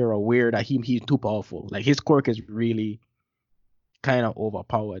back. I think they're aware that he's too powerful. Like his quirk is really kind of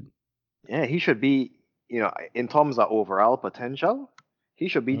overpowered. Yeah, he should be, in terms of overall potential, he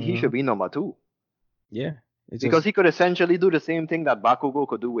should be number two Yeah, it's because just he could essentially do the same thing that Bakugo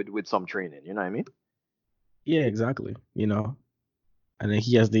could do with some training. You know what I mean? yeah, exactly. And then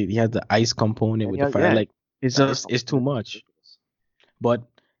he has the ice component And with the yeah, fire. yeah, Like that is it's too something much. ridiculous. But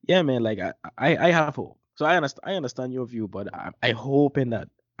yeah, man, like I have hope. So I understand your view, but I hoping that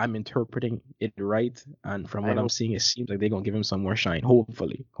I'm interpreting it right. And from I what I'm hope, seeing, it seems like they're gonna give him some more shine.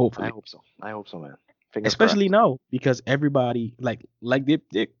 Hopefully, I hopefully. hope so. I hope so, man. Fingers Especially crossed. now because everybody like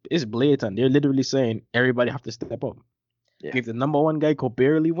it's blatant. They're literally saying everybody have to step up. Yeah, If the number one guy could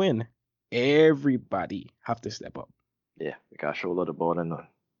barely win, everybody have to step up. yeah, we got to show a little ball and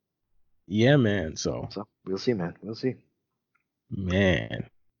Yeah, man. So so we'll see, man. We'll see. man,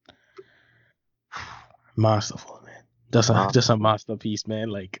 masterful, man. Just a Masterful. masterpiece, man.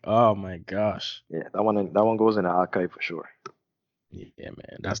 Like, oh my gosh. Yeah, that one goes in the archive for sure. Yeah,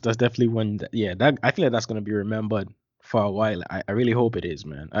 man. That's definitely one. That I feel like that's gonna be remembered for a while. I really hope it is,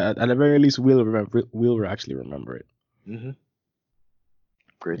 man. At the very least, we'll remember. We'll actually remember it. Hmm.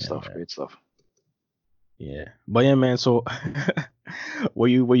 Great Yeah, stuff. man. Great stuff. Yeah, but yeah, man. So, where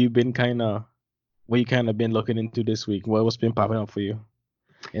you kind of been looking into this week? What's been popping up for you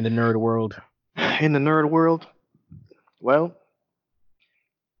in the nerd world? In the nerd world, well,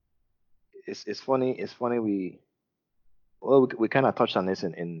 it's funny. It's funny we kind of touched on this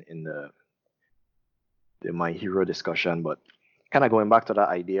in the My Hero discussion, but kind of going back to that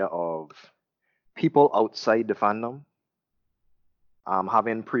idea of people outside the fandom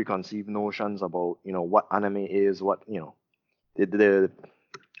having preconceived notions about what anime is, what the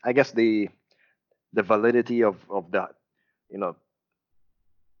I guess the validity of you know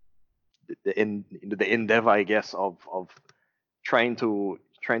the endeavor, I guess, of trying to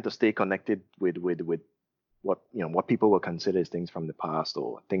stay connected with what people will consider as things from the past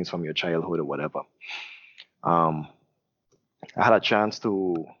or things from your childhood or whatever. Um, I had a chance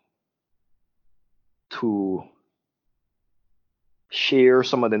to share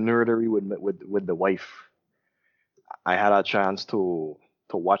some of the nerdery with the wife. I had a chance to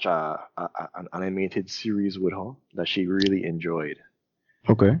watch an animated series with her that she really enjoyed,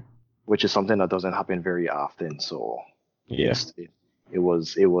 Okay. which is something that doesn't happen very often. So Yeah. it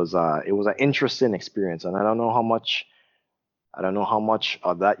was an interesting experience, and I don't know how much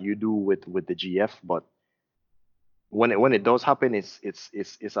of that you do with the GF, but when it does happen, it's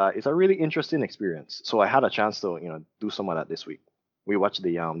a really interesting experience. So I had a chance to do some of that this week. We watched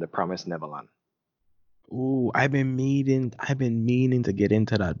the Promised Neverland. Ooh, I've been meaning to get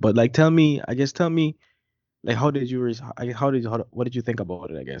into that. But like tell me, like what did you think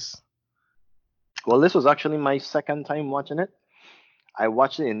about it, I guess? Well, this was actually my second time watching it. I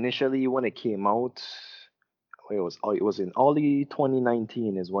watched it initially when it came out. It was in early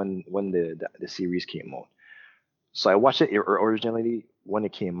 2019 is when the series came out. So I watched it originally when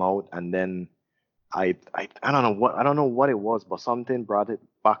it came out, and then I don't know what it was, but something brought it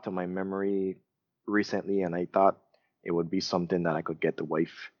back to my memory recently, and I thought it would be something that I could get the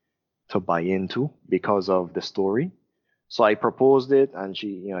wife to buy into because of the story. So I proposed it, and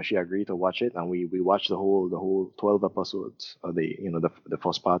she agreed to watch it, and we watched the whole 12 episodes of the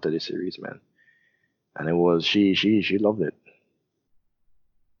first part of the series, man. And it was she loved it.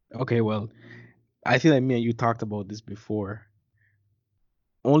 Okay, well, I feel like me and you talked about this before.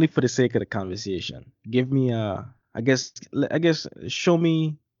 Only for the sake of the conversation. Give me I guess show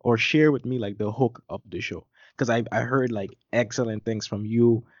me or share with me like the hook of the show. Because I heard like excellent things from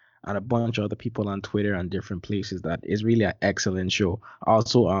you and a bunch of other people on Twitter and different places that is really an excellent show.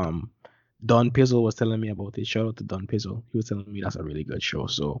 Also, Don Pizzle was telling me about it. Shout out to Don Pizzle. He was telling me that's a really good show.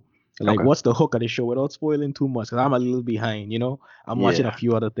 So like Okay. what's the hook of the show without spoiling too much? Because I'm a little behind, you know? I'm watching a Yeah.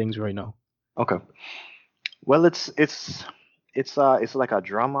 few other things right now. Okay. Well, it's like a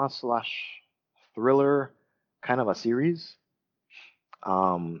drama slash thriller kind of a series.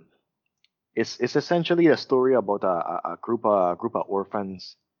 Um, it's essentially a story about a group of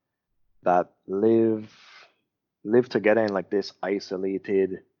orphans that live together in like this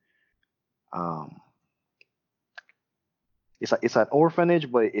isolated. Um, it's an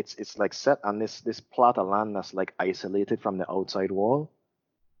orphanage, but it's like set on this plot of land that's like isolated from the outside world,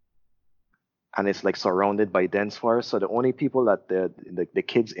 and it's like surrounded by dense forest. So the only people that the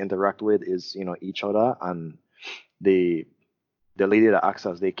kids interact with is each other and the the lady that acts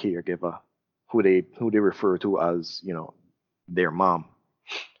as their caregiver, who they refer to as their mom.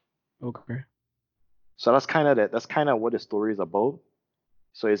 Okay. So that's kind of what the story is about.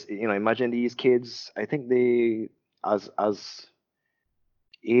 So it's imagine these kids. I think they as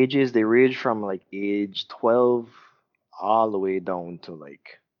ages they range from like age 12 all the way down to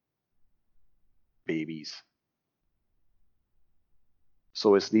like babies.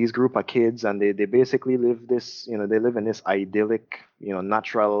 So it's these group of kids, and they basically they live in this idyllic,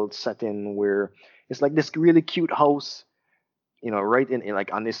 natural setting where it's like this really cute house, right in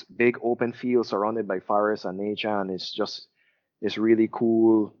like on this big open field surrounded by forest and nature, and it's just this really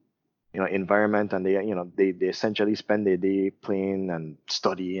cool, environment, and they essentially spend their day playing and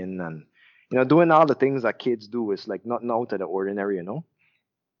studying and doing all the things that kids do. It's like nothing out of the ordinary.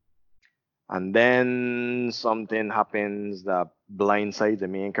 And then something happens that blindsides the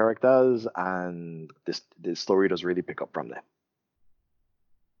main characters, and this story does really pick up from there.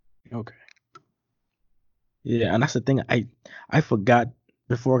 Okay. Yeah, and that's the thing. I forgot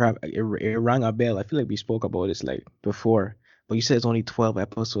before it rang a bell. I feel like we spoke about this like before, but you said it's only 12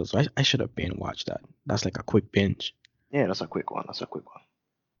 episodes, so I should have been watched that. That's like a quick binge. Yeah, that's a quick one. That's a quick one.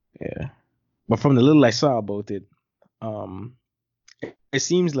 Yeah, but from the little I saw about it, um, it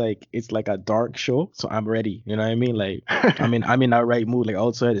seems like it's like a dark show, so I'm ready. You know what I mean? Like, I'm in that right mood. Like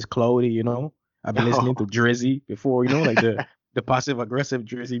outside it's cloudy. I've been listening to Drizzy before. Like the passive aggressive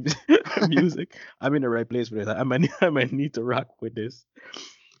Drizzy music. I'm in the right place for this. I might need to rock with this.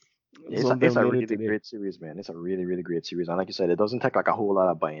 It's So a, I'm it's a getting really today. great series, man. It's a really, really great series. And like you said, it doesn't take like a whole lot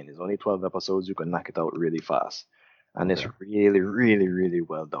of buy-in. It's only 12 episodes. You can knock it out really fast. And it's Okay. really, really, really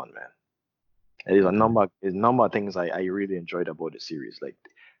well done, man. There's a Okay. number of things I really enjoyed about the series. Like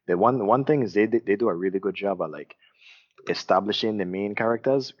the one thing is they do a really good job at like establishing the main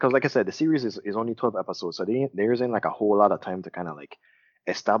characters. Because like I said, the series is only 12 episodes, so there isn't like a whole lot of time to kind of like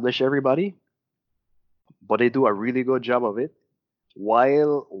establish everybody. But they do a really good job of it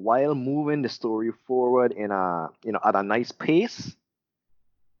while moving the story forward in a at a nice pace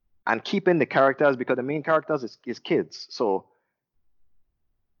and keeping the characters, because the main characters is kids. So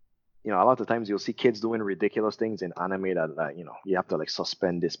a lot of times you'll see kids doing ridiculous things in anime that you have to like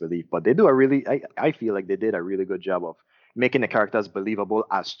suspend disbelief. But they do a really, I feel like they did a really good job of making the characters believable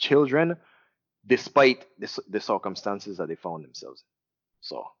as children, despite the circumstances that they found themselves in.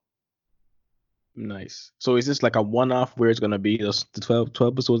 So Nice. So is this like a one-off where it's gonna be the 12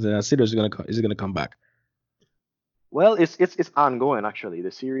 episodes and that's it, or is it gonna come back? well, it's ongoing actually.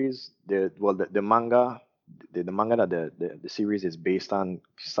 The series, the manga, the manga that the series is based on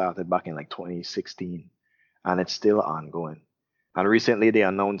started back in like 2016, and it's still ongoing. And recently they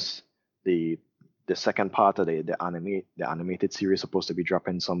announced the the second part of the animated series supposed to be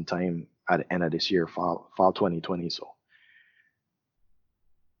dropping sometime at the end of this year, fall 2020. So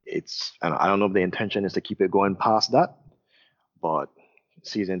I don't know if the intention is to keep it going past that, but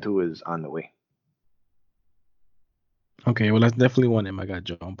season 2 is on the way. Okay, well that's definitely one I got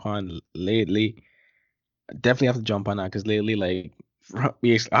to jump on lately. Definitely have to jump on that because lately, like,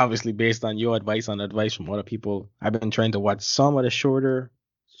 obviously based on your advice on advice from other people, I've been trying to watch some of the shorter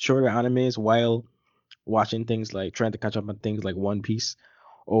animes while watching things like trying to catch up on things like One Piece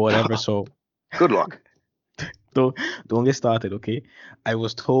or whatever. So Good luck. don't get started, okay? I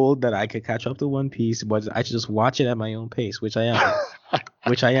was told that I could catch up to One Piece, but I should just watch it at my own pace, which I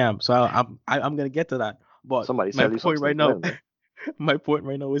am. So I'm gonna get to that. But Somebody my sell you some point right snake now, oil, man. my point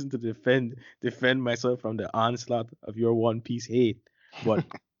right now isn't to defend myself from the onslaught of your One Piece hate, but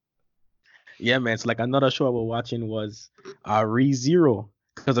yeah, man. So like another show I was watching was ReZero,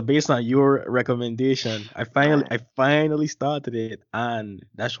 because based on your recommendation, Right. I finally started it, and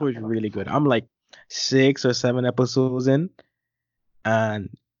that show is Okay. really good. I'm like 6 or 7 episodes in,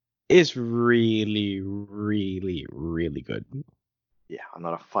 and it's really, really, really good. Yeah,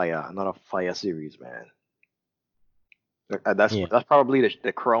 another fire series, man. That's Yeah. that's probably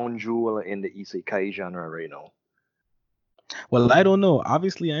the crown jewel in the isekai genre right now. Well, I don't know.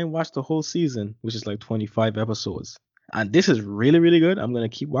 Obviously, I ain't watched the whole season, which is like 25 episodes. And this is really, really good. I'm gonna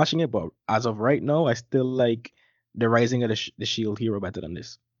keep watching it, but as of right now, I still like the Rising of the Shield Hero better than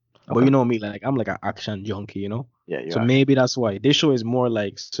this. But Okay. you know me, like I'm like an action junkie, you know? Yeah, you So are. maybe that's why. This show is more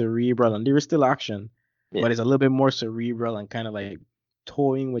like cerebral and there is still action, Yeah. but it's a little bit more cerebral and kind of like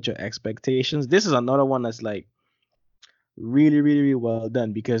toying with your expectations. This is another one that's like really, really, really well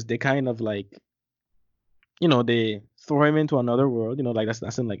done because they kind of like they throw him into another world. Like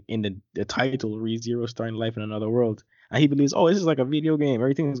that's in like in the title, ReZero starting life in another world. And he believes, oh, this is like a video game.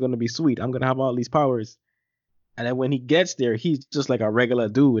 Everything is gonna be sweet. I'm gonna have all these powers. And then when he gets there, he's just like a regular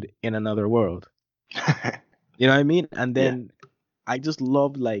dude in another world. You know what I mean? And Yeah. then I just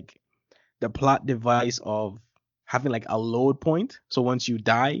love like the plot device of having like a load point. So once you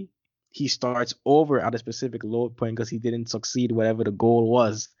die, he starts over at a specific load point because he didn't succeed whatever the goal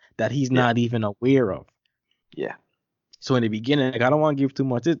was that he's Yeah. not even aware of. Yeah. So in the beginning, like I don't want to give too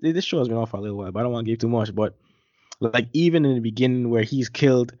much. This show has been off for a little while, but I don't want to give too much. But like even in the beginning, where he's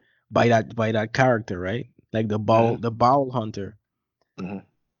killed by that character, right? Like Hmm. the bowel hunter, Hmm.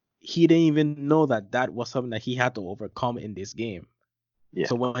 he didn't even know that was something that he had to overcome in this game. Yeah.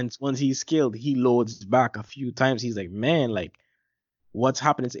 So once he's killed, he loads back a few times. He's like, man, like what's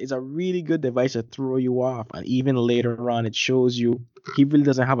happening? It's a really good device to throw you off, and even later on, it shows you he really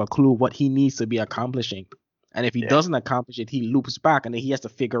doesn't have a clue what he needs to be accomplishing. And if he Yeah. doesn't accomplish it, he loops back and then he has to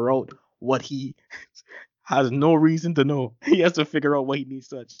figure out what he has no reason to know. He has to figure out what he needs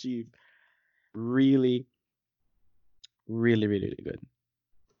to achieve. Really, really, really, really good.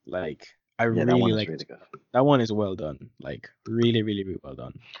 Like, I Yeah. That really one is like really good. that one is well done. Like, really, really, really well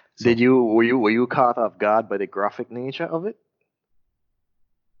done. Did So, you were you caught off guard by the graphic nature of it?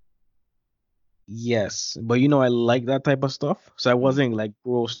 yes. But I like that type of stuff. So I Hmm. wasn't like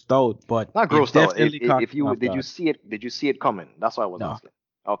grossed out, but Not it grossed out. definitely caught If me you off guard. did you see it coming? That's why I was No, asking.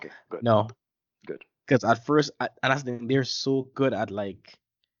 Okay. Good. no. Good. Because at first, and that's the thing, they're so good at like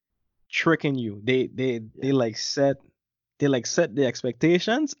tricking you. Yeah. They like set the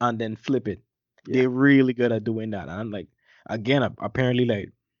expectations and then flip it. Yeah. They're really good at doing that. And I'm like, again, apparently,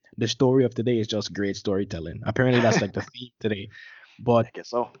 like the story of today is just great storytelling. Apparently, that's like the theme today. But I guess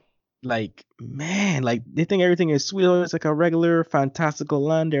so. like, man, like they think everything is sweet. Oh, it's like a regular fantastical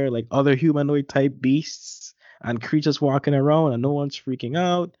land. There are like other humanoid type beasts and creatures walking around, and no one's freaking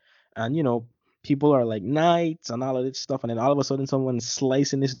out. And people are like knights and all of this stuff, and then all of a sudden someone's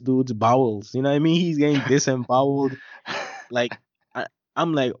slicing this dude's bowels. You know what I mean? He's getting disemboweled. Like I,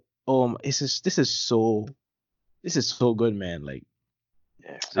 I'm like, oh, this is so good, man. Like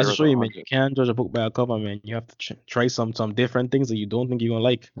Yeah, as a 0 show to you, man, you 100. can't judge a book by a cover, man. You have to try some different things that you don't think you're gonna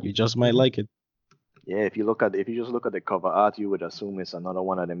like. You just might Hmm. like it. Yeah, if you just look at the cover art, you would assume it's another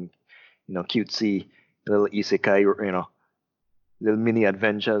one of them, cutesy little isekai, little mini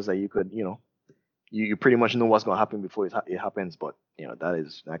adventures that you could, you pretty much know what's gonna happen before it happens. But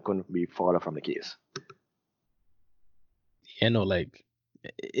that couldn't be farther from the case. You know, like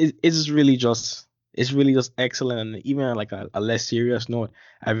it's really just excellent. And even on like a less serious note,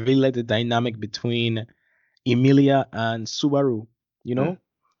 I really like the dynamic between Emilia and Subaru. You Mm. know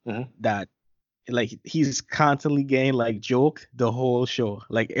Hmm. that like he's constantly getting like joked the whole show.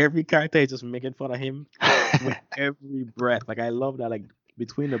 Like every character is just making fun of him with every breath. Like I love that. Like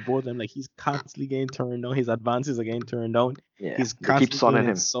between the both of them, like he's constantly getting turned down. His advances are getting turned down. Yeah, He's they keep constantly being sunning him.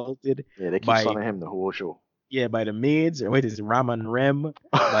 insulted Yeah, they keep by sunning him the whole show. by the maids, or wait, is Ram and Rem,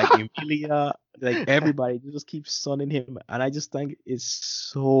 by Emilia, like everybody just keeps sunning him, and I just think it's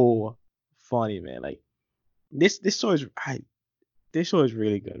so funny, man. Like this show is this show is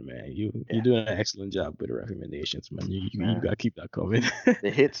really good, man. You're Yeah, doing an excellent job with the recommendations, man. You man. gotta keep that coming.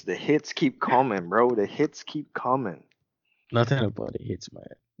 The hits keep coming, bro. The hits keep coming. Nothing about it hits, man.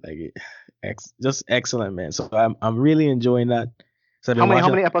 Like just excellent, man. So I'm really enjoying that. So I've How been many how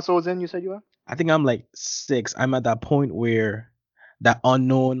watching. many episodes in you said you are? I think I'm like 6. I'm at that point where that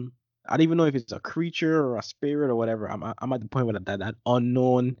unknown. I don't even know if it's a creature or a spirit or whatever. I'm at the point where that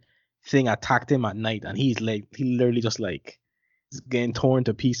unknown thing attacked him at night, and he literally just like is getting torn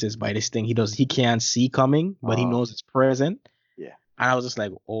to pieces by this thing. He can't see coming, but he Uh, knows it's present. yeah. And I was just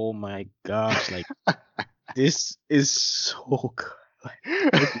like, oh my gosh, like this is so good.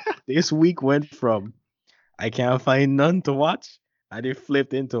 Like, this week went from I can't find none to watch. And it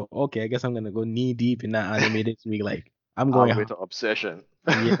flipped into okay, I guess I'm gonna go knee deep in that anime this week. Like I'm All going, the way to obsession.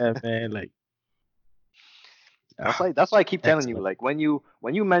 yeah, man. Like That's why I keep telling you, excellent. like when you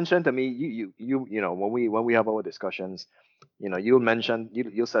mention to me, when we have our discussions,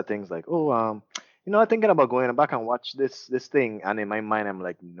 you'll say things like, oh, I'm thinking about going back and watch this thing, and in my mind I'm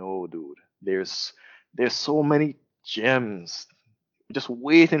like, no, dude, there's so many gems just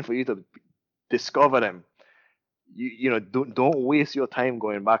waiting for you to discover them. Don't waste your time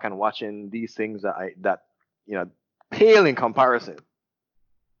going back and watching these things that you know pale in comparison.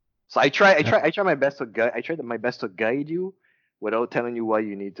 So I try my best to guide. I try my best to guide you without telling you why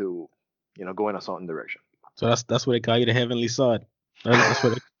you need to, go in a certain direction. So that's what they call you, the heavenly sword. That's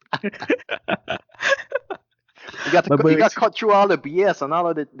what You got to my you boy got to cut through all the BS and all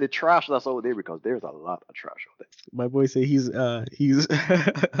of the trash that's out there because there's a lot of trash out my boy say he's my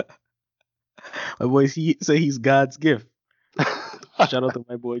boy say he's God's gift. there. Shout out to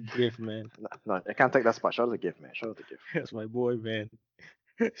my boy Gift, man. No, I can't take that spot. Shout out to Gift, man. Shout out to Gift, That's my boy, man.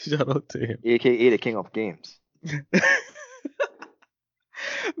 Shout out to him. aka the king of games.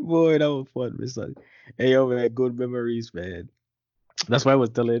 Boy, that was fun, man. Son. Hey, yo, man, good memories, man. That's why I was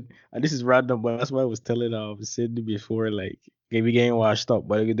telling, and this is random, but that's why I was telling Sydney before, like, we getting washed up.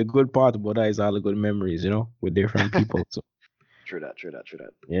 But the good part about that is all the good memories, with different people. So True that. True that. True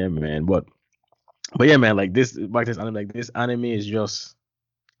that. yeah, man. But yeah, man, like this anime, is just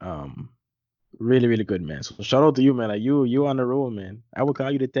um really, really good, man. So shout out to you, man. Like you on the road, man. I would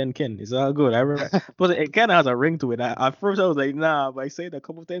call you the 10 Ken. It's all good. But it kind of has a ring to it. At first I was like, nah, but I said it a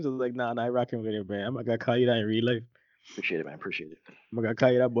couple of times. I was like, nah, I rocking with it, man. I'm not gonna call you that in real life. Appreciate it, man. Appreciate it. I'm not gonna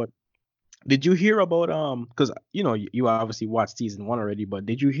call you that. But did you hear about because you obviously watched season 1 already, but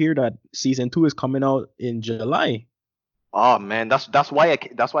did you hear that season 2 is coming out in July? Oh man, that's why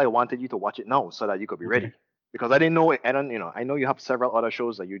I wanted you to watch it now so that you could be Okay. ready. Because I didn't know it. I know you have several other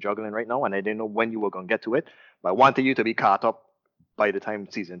shows that you're juggling right now, and I didn't know when you were gonna get to it. But I wanted you to be caught up by the time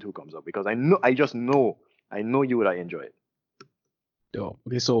season 2 comes up because I know you would enjoy it. Oh,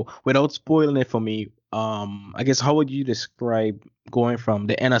 okay, so without spoiling it for me, I guess how would you describe going from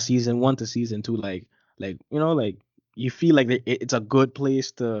the end of season 1 to season 2? Like you feel like it's a good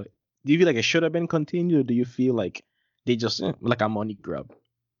place to. Do you feel like it should have been continued, or do you feel like they just like a money grab?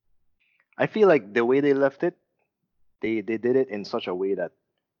 I feel like the way they left it, they did it in such a way that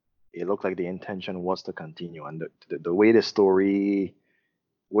it looked like the intention was to continue, and the way the story,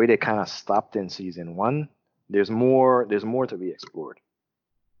 way they kind of stopped in season 1, there's more to be explored.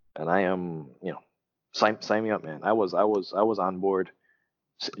 And I am, sign me up, man. I was on board,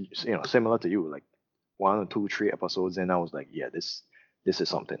 similar to you, like 1 or 2, 3 episodes in, I was like, yeah, this is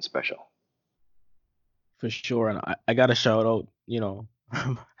something special. For sure, and I gotta shout out,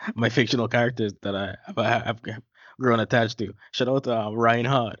 my fictional characters that I've grown attached to. Shout out to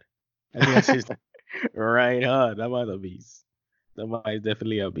Reinhard. I think that's his Reinhard. That man's a beast. That man is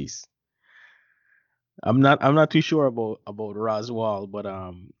definitely a beast. I'm not too sure about Roswell, but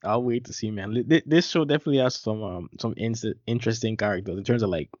I'll wait to see, man. This show definitely has some interesting characters in terms of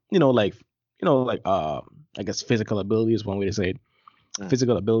like I guess physical ability is one way to say it.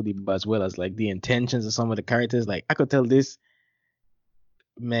 Physical ability, but as well as like the intentions of some of the characters. Like I could tell this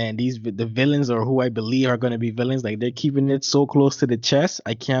man, the villains or who I believe are going to be villains, like they're keeping it so close to the chest.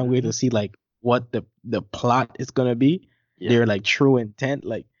 I can't wait to see like what the plot is going to be. Yeah. Their like true intent,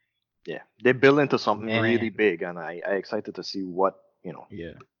 like Yeah, they build into something Man. really big, and I excited to see what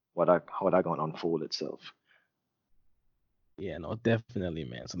yeah, how that gonna unfold itself. yeah, no, definitely,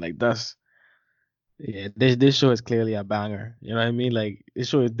 man. So like this show is clearly a banger. You know what I mean? Like this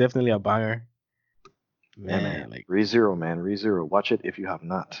show is definitely a banger. Man, yeah, man. Like ReZero, man, ReZero. Watch it if you have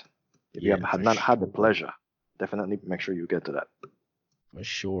not. If you have for not had the sure. pleasure, definitely make sure you get to that. For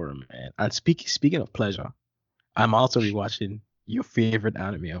sure, man. And speaking of pleasure, I'm also rewatching your favorite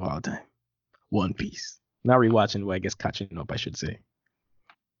anime of all time, One Piece. Not rewatching, but I guess catching up, I should say.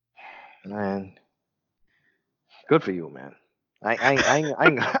 Man, good for you, man. I ain't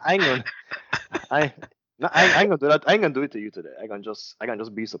gonna do that. I ain't gonna do it to you today. I can just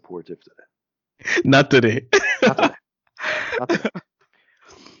be supportive today. Not today. Not today. Not today.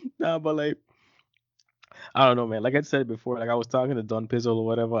 Nah, but like I don't know, man. Like I said before, like I was talking to Don Pizzle or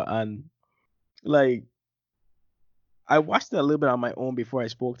whatever, and like I watched it a little bit on my own before I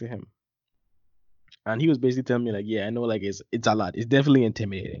spoke to him. And he was basically telling me like, yeah, I know like it's a lot. It's definitely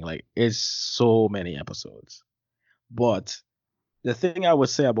intimidating. Like it's so many episodes. But the thing I would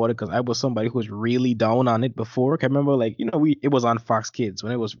say about it, because I was somebody who was really down on it before. I remember like, it was on Fox Kids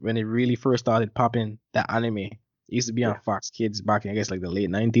when it really first started popping, that anime. It used to be on Fox Kids back in I guess like the late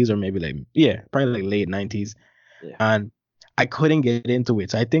 90s or maybe like probably like late 90s. Yeah. And I couldn't get into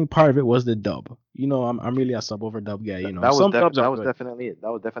it. So I think part of it was the dub. I'm really a sub over dub guy, That Some dubs are that was good.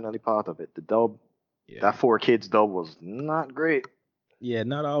 definitely part of it. The dub, Yeah. that 4Kids dub was not great. Yeah,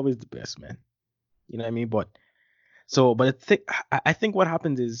 not always the best, man. You know what I mean? But I think what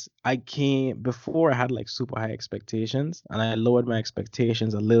happens is before I had like super high expectations and I lowered my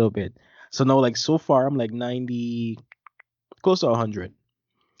expectations a little bit. So now like so far I'm like 90, close to 100.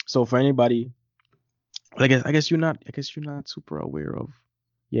 So for anybody, I guess you're not super aware of.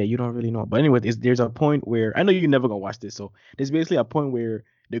 Yeah, you don't really know. But anyway, there's a point where I know you're never gonna watch this. So there's basically a point where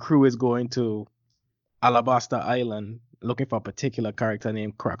the crew is going to Alabasta Island looking for a particular character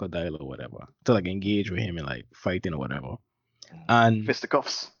named Crocodile or whatever to like engage with him in like fighting or whatever. And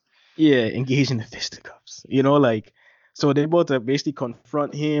fisticuffs. Yeah, engage in the fisticuffs. Like so they both basically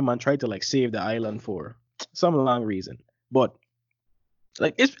confront him and try to like save the island for some long reason. But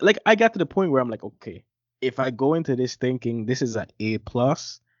like it's like I got to the point where I'm like, okay, if I go into this thinking this is an A+,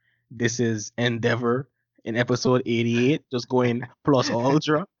 this is Endeavor in episode 88, just going plus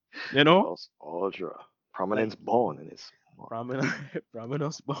ultra, Plus ultra. Prominence like, born in this.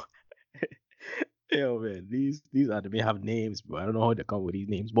 Prominence born. Yo, man, these anime have names, bro. I don't know how they come with these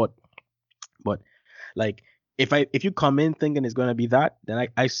names, but like if you come in thinking it's gonna be that, then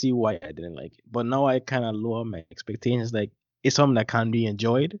I see why I didn't like it. But now I kind of lower my expectations. Like it's something that can be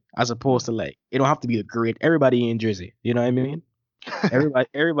enjoyed, as opposed to like it don't have to be a great. Everybody in Jersey, you know what I mean?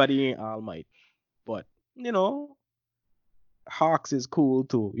 everybody ain't All Might, but Hawks is cool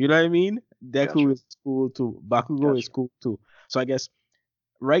too. You know what I mean? Deku is cool too. Bakugo is cool too. So I guess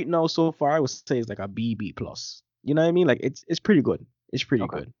right now so far I would say it's like a B+. You know what I mean? Like it's pretty good. It's pretty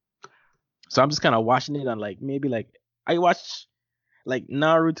good. So I'm just kind of watching it and like maybe like I watch like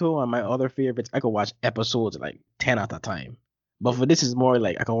Naruto and my other favorites. I could watch episodes like 10 at a time. But for this is more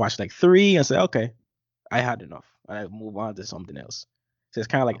like I can watch like 3 and say, okay, I had enough. And I move on to something else. So it's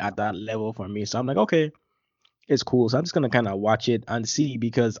kind of like at that level for me. So I'm like, okay, it's cool. So I'm just going to kind of watch it and see,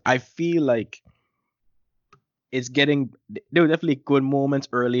 because I feel like there were definitely good moments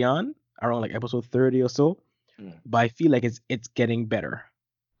early on around like episode 30 or so. But I feel like it's getting better.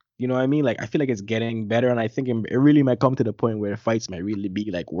 You know what I mean? Like I feel like it's getting better, and I think it really might come to the point where the fights might really be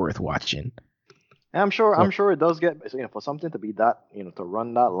like worth watching. And I'm sure it does get, for something to be that, to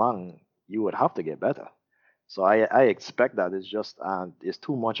run that long, you would have to get better. So I expect that it's just it's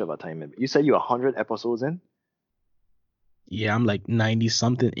too much of a time. You said you're 100 episodes in? Yeah, I'm like 90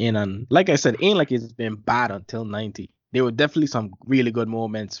 something in, and like I said, ain't like it's been bad until 90. There were definitely some really good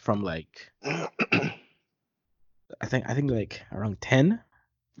moments from like I think like around 10.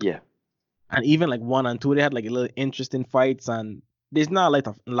 Yeah. And even like 1 and 2, they had like a little interesting fights, and there's not like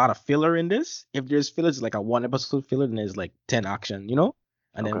a lot of filler in this. If there's filler, it's like a 1 episode filler, then there's like 10 action,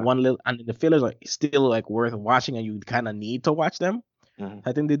 And then Okay. the fillers are still like worth watching, and you kind of need to watch them. Hmm.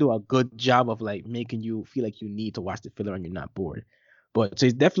 I think they do a good job of like making you feel like you need to watch the filler and you're not bored. But so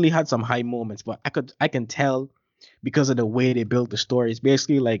it's definitely had some high moments, but I can tell because of the way they built the story. It's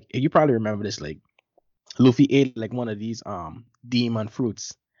basically like you probably remember this, like Luffy ate like one of these demon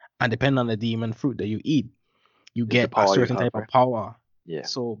fruits, and depending on the demon fruit that you eat, you It's the get a power you certain have, type of right? power. Yeah.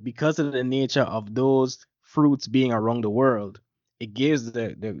 So because of the nature of those fruits being around the world, it gives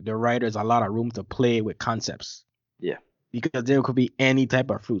the writers a lot of room to play with concepts Yeah. because there could be any type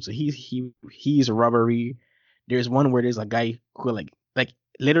of fruit. So he's rubbery. There's one where there's a guy who like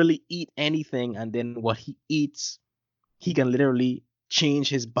literally eat anything, and then what he eats, he can literally change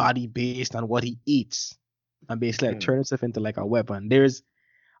his body based on what he eats, and basically like turn Mm. himself into like a weapon. There's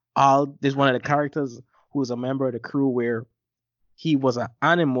one of the characters who's a member of the crew where he was an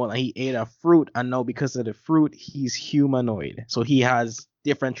animal and he ate a fruit, and now because of the fruit he's humanoid, so he has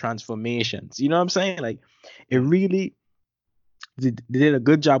different transformations. You know what I'm saying? Like it Mm. really they did a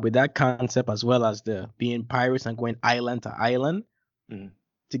good job with that concept, as well as the being pirates and going island to island Mm.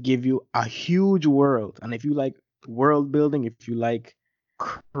 to give you a huge world. And if you like world building, if you like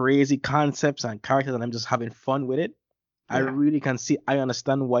crazy concepts and characters, and I'm just having fun with it, Yeah. I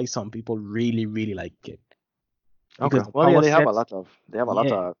understand why some people really, really like it. Okay. Because the Well, yeah, power sets, they have a lot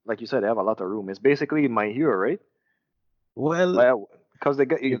yeah. of, like you said, they have a lot of room. It's basically My Hero, right? Well, Well, because they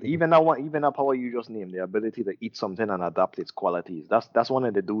get yeah, even that power you just named, the ability to eat something and adapt its qualities. That's one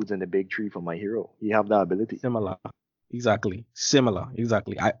of the dudes in the big tree for My Hero. He have that ability. similar. Exactly. Similar.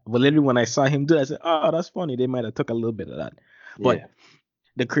 Exactly. Literally when I saw him do it, I said, oh, that's funny. They might have took a little bit of that. But Yeah.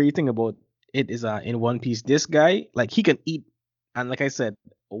 the crazy thing about it is in One Piece, this guy, like he can eat, and like I said,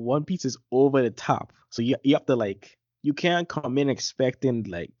 One Piece is over the top. So you have to like you can't come in expecting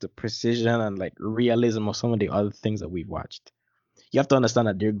like the precision and like realism of some of the other things that we've watched. You have to understand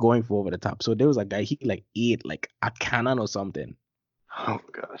that they're going for over the top. So there was a guy, he like ate like a cannon or something. Oh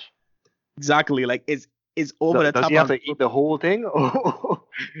gosh. Exactly. Like it's over the Does top he have on to eat the whole thing? Oh.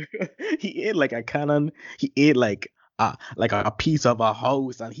 he ate like a cannon. He ate like a piece of a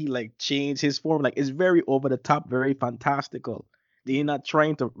house, and he like changed his form. Like it's very over the top, very fantastical. They're not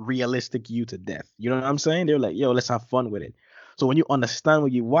trying to realistic you to death. You know what I'm saying? They're like, yo, let's have fun with it. So when you understand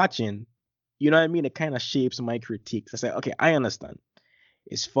what you're watching, you know what I mean? It kind of shapes my critiques. I say, okay, I understand.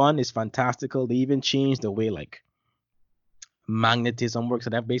 It's fun, it's fantastical. They even changed the way like magnetism works. So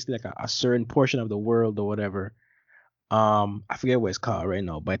they have basically like a certain portion of the world or whatever. I forget what it's called right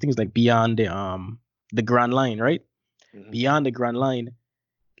now, but I think it's like beyond the Grand Line, right? Mhm. Beyond the Grand Line,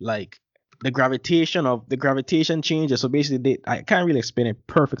 like the gravitation changes. So basically, I can't really explain it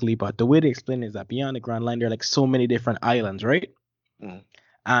perfectly, but the way they explain it is that beyond the Grand Line, there are like so many different islands, right? Mhm.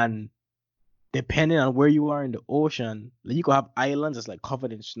 And depending on where you are in the ocean, like you could have islands that's like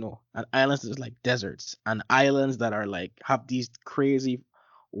covered in snow, and islands that's like deserts, and islands that are like have these crazy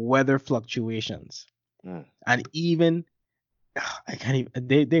weather fluctuations, Mm. and even I can't even.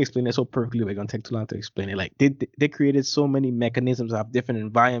 They explain it so perfectly. We're gonna take too long to explain it. Like they created so many mechanisms of different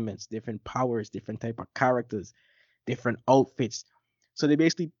environments, different powers, different type of characters, different outfits. So they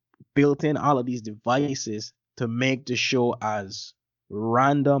basically built in all of these devices to make the show as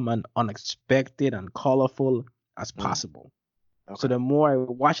random and unexpected and colorful as Mm. possible. So Okay. the more I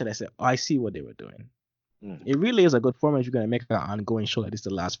watch it, I say, oh, I see what they were doing. Mm. It really is a good format if you're gonna make an ongoing show like this to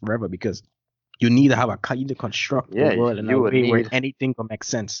last forever, because you need to have you need to construct the Yeah, world in a you would way where need anything can make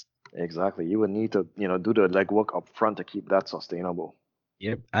sense. exactly. You would need to, do the legwork up front to keep that sustainable.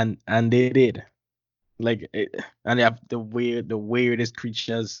 Yep, and they did. And they have the weirdest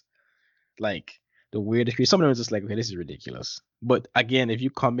creatures, like the weirdest creatures. Some of them are just like, okay, this is ridiculous. But again, if you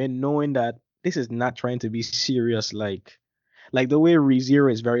come in knowing that this is not trying to be serious, like the way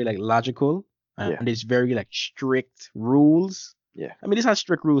ReZero is very like logical Yeah. and it's very like strict rules. Yeah. I mean, this has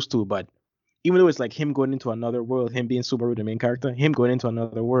strict rules too, but even though it's like him going into another world, him being Subaru the main character, him going into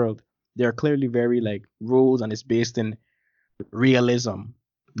another world, they're clearly very like rules, and it's based in realism,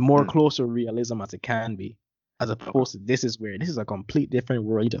 more Mm. closer realism as it can be, as Okay. opposed to this is a complete different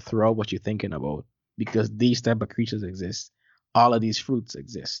world. You need to throw out what you're thinking about because these type of creatures exist. All of these fruits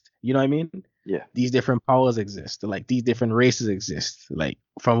exist. You know what I mean? Yeah. These different powers exist. Like these different races exist. Like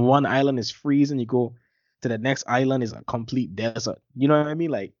from one island is freezing, you go to the next island is a complete desert. You know what I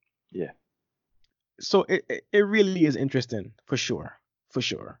mean? Like Yeah. so it really is interesting for sure. For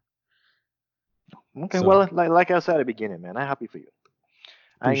sure. Okay. So Well, like I said at the beginning, man, I'm happy for you.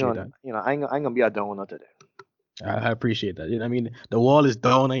 I ain't appreciate gonna, that. I ain't gonna be a donor today. I appreciate that. I mean, the wall is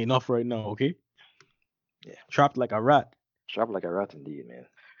down enough right now, okay? Yeah. Trapped like a rat. Sharp like a rat indeed, man.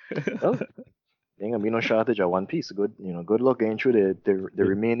 Well, ain't gonna be no shortage of One Piece. Good luck getting through the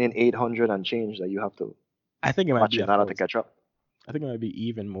remaining 800 and change that you have to I think it might watch be in a order to thousand. catch up. I think it might be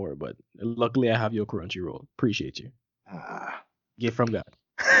even more, but luckily I have your Crunchyroll. Appreciate you. Ah. Gift from God.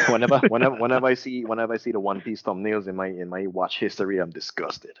 Whenever I see the One Piece thumbnails in my watch history, I'm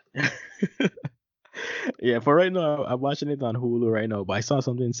disgusted. Yeah, for right now, I'm watching it on Hulu right now, but I saw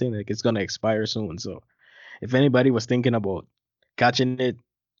something saying like it's gonna expire soon. So if anybody was thinking about catching it,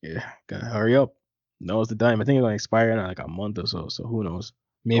 yeah, gotta hurry up. Now's the time. I think it's gonna expire in like a month or so. So who knows? Or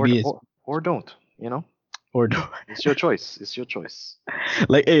Maybe it's or don't, or no. It's your choice. It's your choice.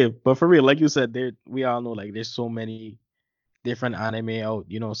 Like, hey, but for real, like you said, we all know like there's so many different anime out,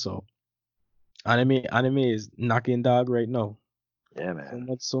 so anime is knocking dog right now. Yeah, man.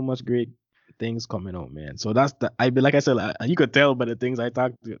 So much great things coming out, man. So that's I've been, like I said, you could tell by the things I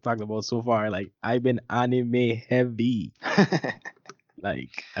talked about so far. Like I've been anime heavy.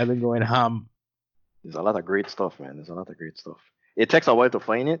 Like I've been going ham. There's a lot of great stuff, man. There's a lot of great stuff. It takes a while to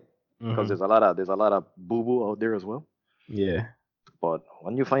find it because Hmm. there's a lot of boo boo out there as well. Yeah, But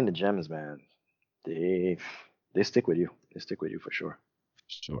when you find the gems, man, they they stick with you. They stick with you for sure.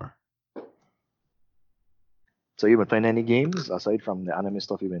 sure. So you've been playing any games aside from the anime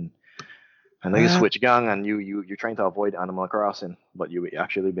stuff? I know you Uh, switch gang and you're trying to avoid Animal Crossing, but you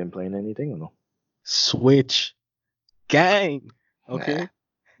actually been playing anything or no? Switch gang. Nah. Okay.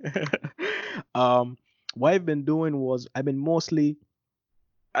 um, what I've been doing was I've been mostly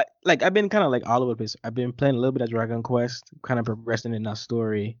I've been kind of like all over the place. I've been playing a little bit of Dragon Quest, kind of progressing in that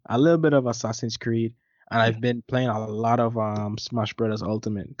story, a little bit of Assassin's Creed, and I've been playing a lot of Smash Brothers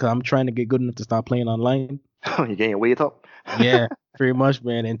Ultimate because I'm trying to get good enough to start playing online. You getting your weight up? Yeah, pretty much,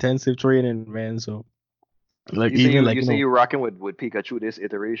 man. Intensive training, man. So like You say even you like you say you rocking with Pikachu this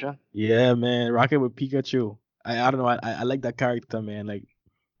iteration? yeah, man, rocking with Pikachu. I don't know. I like that character, man. Like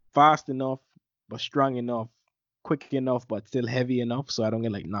fast enough, but strong enough, quick enough, but still heavy enough, so I don't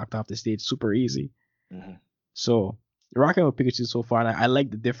get like knocked off the stage super easy. Hmm. So rocking with Pikachu so far, and I like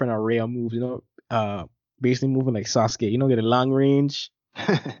the different array of moves. Basically moving like Sasuke. Get a long range,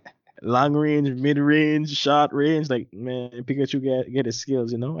 mid range, short range. Like man, Pikachu get his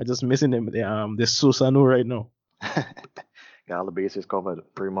skills. I just missing him. The Susanoo right now. Got all the bases covered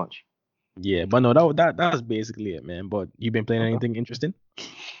pretty much. Yeah, but no, that's basically it, man. But you been playing Okay. anything interesting?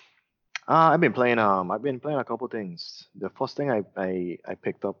 I've been playing a couple things. The first thing I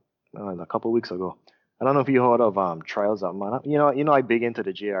picked up a couple weeks ago. I don't know if you heard of Trials of Mana. I big into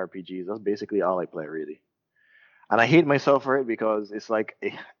the JRPGs. That's basically all I play really. And I hate myself for it because it's like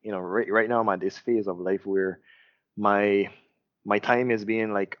right now I'm at this phase of life where my my time is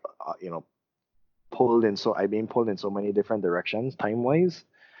being like I've been pulled in so many different directions time wise.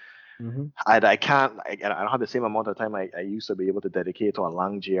 Mm-hmm. I can't I don't have the same amount of time I used to be able to dedicate to a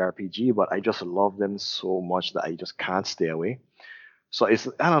long JRPG, but I just love them so much that I just can't stay away. So I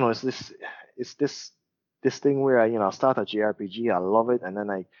don't know, it's this thing where I start a JRPG, I love it, and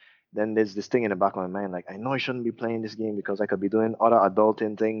then there's this thing in the back of my mind, like I know I shouldn't be playing this game because I could be doing other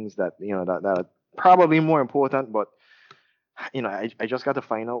adulting things that that are probably more important, but I just got to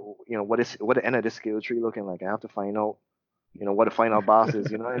find out what the end of this skill tree looking like. I have to find out what the final boss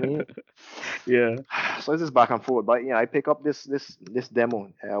is, you know what I mean? Yeah. So it's just back and forth. But I pick up this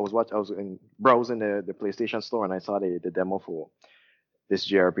demo. I was browsing the PlayStation Store and I saw the demo for this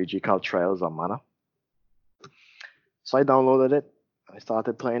JRPG called Trials of Mana. So I downloaded it. I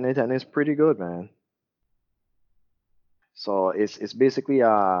started playing it and it's pretty good, man. So it's basically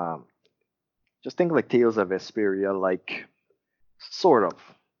just think like Tales of Vesperia, like sort of.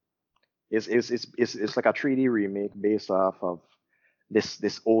 It's like a 3D remake based off of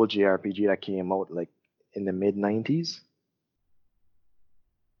this old JRPG that came out like in the mid 90s.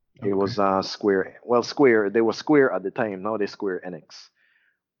 It Okay. was Square. Well, Square. They were Square at the time. Now they Square Enix.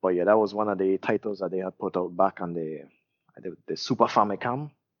 But yeah, that was one of the titles that they had put out back on the Super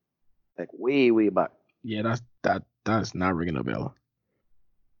Famicom, like way back. Yeah, that's not ringing a bell.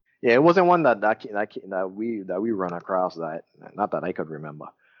 Yeah, it wasn't one that we run across that. Not that I could remember.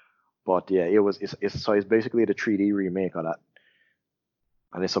 But yeah, it's basically the 3D remake of that,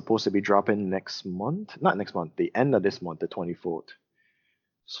 and it's supposed to be dropping next month. Not next month, the end of this month, the 24th.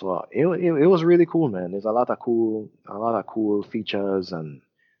 So it was really cool, man. There's a lot of cool features, and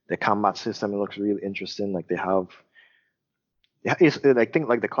the combat system, it looks really interesting. Like they have, yeah, like think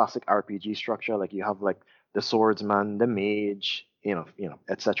like the classic RPG structure. Like you have like the swordsman, the mage,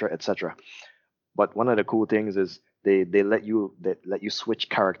 etc. etc. But one of the cool things is they let you switch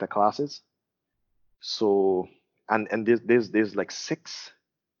character classes. So and there's like six.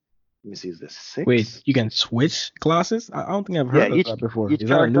 Let me see, is there Wait, six? you can switch classes? I don't think I've Yeah, heard of that before. each Is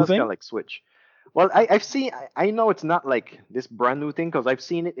that a new characters can thing? like switch. Well, I've seen. I know it's not like this brand new thing because I've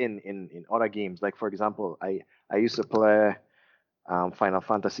seen it in other games. Like for example, I used to play Final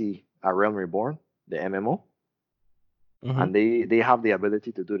Fantasy Realm Reborn, the MMO, Mm-hmm. and they have the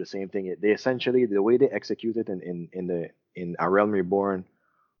ability to do the same thing. They essentially the way they execute it in A Realm Reborn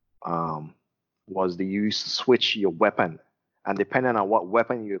um, was they used to switch your weapon, and depending on what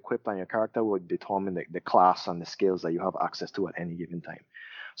weapon you equip on your character would determine the class and the skills that you have access to at any given time.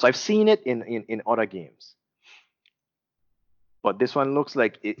 So I've seen it in other games, but this one looks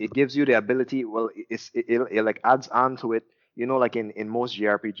like it gives you the ability. Well, it like adds on to it. You know, like in most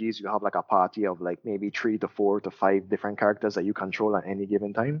JRPGs, you have like a party of like maybe 3 to 4 to 5 different characters that you control at any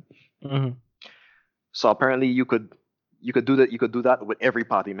given time. Mm-hmm. So apparently you could do that with every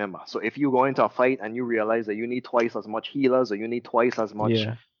party member. So if you go into a fight and you realize that you need twice as much healers or you need twice as much,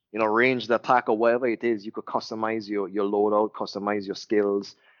 Yeah. ranged attack or whatever it is, you could customize your loadout, customize your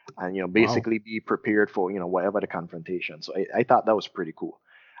skills, and Wow. basically be prepared for whatever the confrontation. So I thought that was pretty cool,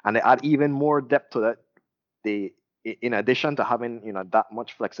 and they add even more depth to that. They in addition to having that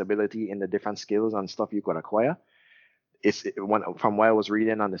much flexibility in the different skills and stuff you could acquire, from what I was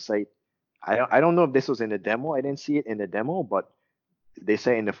reading on the site. I don't know if this was in the demo. I didn't see it in the demo, but they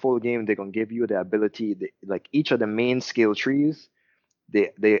say in the full game they're gonna give you the ability, like each of the main skill trees, they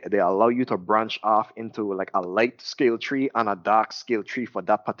allow you to branch off into like a light skill tree and a dark skill tree for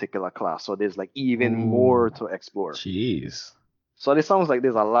that particular class. So there's like even Ooh. more to explore. Jeez. So this sounds like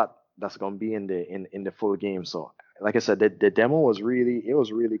there's a lot that's gonna be in the full game. So like I said, the demo was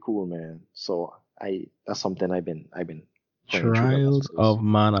really cool, man. So I that's something I've been playing through the last Trials few days. of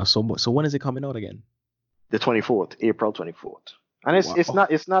Mana. So when is it coming out again? The 24th, April 24th. And it's Wow. it's Oh,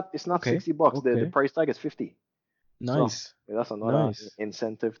 not it's not it's not okay. $60. The Okay. price tag is 50. So Nice. yeah, that's another Nice.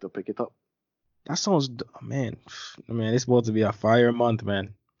 incentive to pick it up. That sounds, man. Man, it's supposed to be a fire month,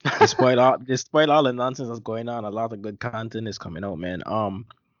 man. Despite all the nonsense that's going on, a lot of good content is coming out, man.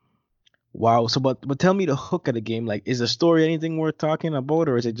 Wow. So, but tell me the hook of the game. Like, is the story anything worth talking about,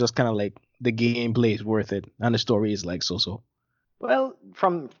 or is it just kind of like the gameplay is worth it, and the story is like so? Well,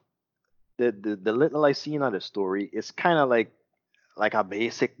 from the little I've seen of the story, it's kind of like a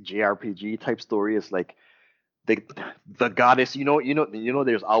basic JRPG type story. It's like the the goddess.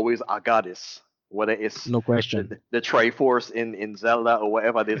 There's always a goddess. Whether it's No the, question. the, the Triforce in Zelda or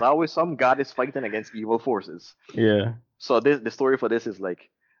whatever, there's always some goddess fighting against evil forces. Yeah. So the story for this is like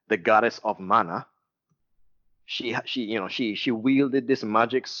the goddess of mana. She wielded this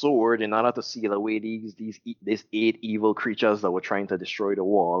magic sword in order to seal away these 8 evil creatures that were trying to destroy the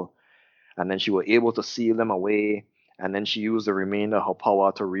wall, and then she was able to seal them away. And then she used the remainder of her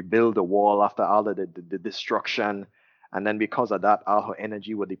power to rebuild the wall after all of the destruction. And then because of that, all her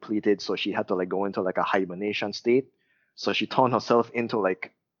energy was depleted, so she had to like go into like a hibernation state. So she turned herself into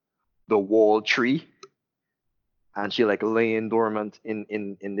like the wall tree, and she like laying dormant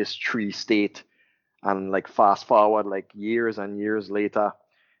in this tree state. And like fast forward like years and years later,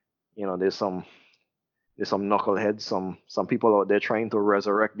 there's some knuckleheads, some people out there trying to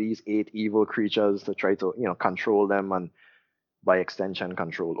resurrect these 8 evil creatures to try to control them, and by extension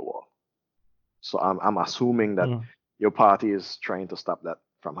control the world. So I'm assuming that Mm, your party is trying to stop that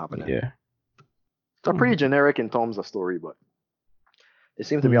from happening. yeah. So pretty Mm, generic in terms of story, but there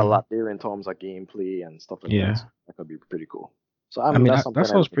seems to be a mm, lot there in terms of gameplay and stuff like that. yeah. So that could be pretty cool. So I mean, that's that something I'm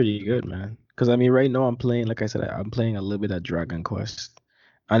sounds looking pretty forward to. good, man. Because I mean, right now I'm playing, like I said, I'm playing a little bit of Dragon Quest,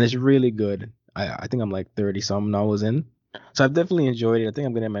 and it's really good. I think I'm like 30 something hours in, so I've definitely enjoyed it. I think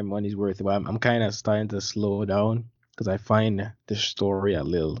I'm getting my money's worth. But I'm kind of starting to slow down because I find the story a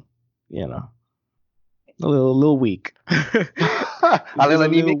little, you know, a little weak. A It's little a little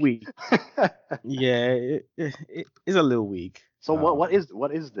anemic. weak. Yeah, it's a little weak. So what is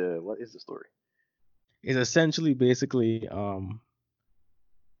the story? It's essentially basically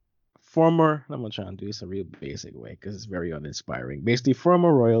former, I'm gonna try and do this a real basic way because it's very uninspiring. Basically,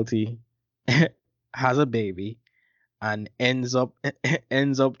 former royalty has a baby and ends up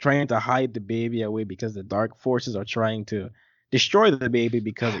trying to hide the baby away because the dark forces are trying to destroy the baby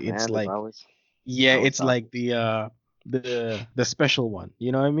because it's Man, there's like, always yeah, always it's like happens. the special one.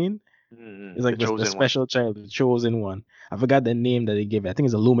 You know what I mean? It's The like the chosen one. special child, the chosen one. I forgot the name that they give it. I think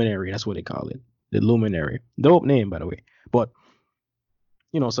it's a luminary. That's what they call it. The luminary. Dope name, by the way. But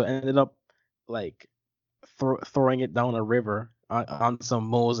so ended up like throwing it down a river on some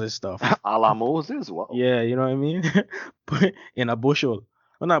Moses stuff. A la Moses. Wow. Yeah, you know what I mean? But in a bushel,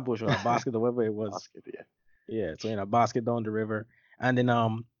 well, not bushel, a basket or whatever it was. Basket, yeah. Yeah, so in a basket down the river, and then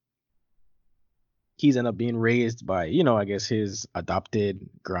he's ended up being raised by I guess his adopted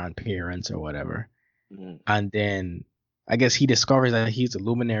grandparents or whatever, Mhm. and then I guess he discovers that he's a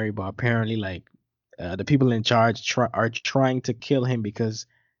luminary, but apparently like the people in charge are trying to kill him because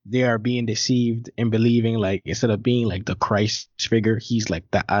they are being deceived in believing like instead of being like the Christ figure, he's like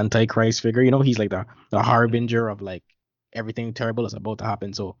the antichrist figure. You know, he's like the harbinger of like everything terrible is about to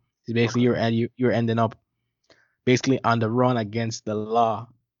happen. So basically, you're ending up basically on the run against the law.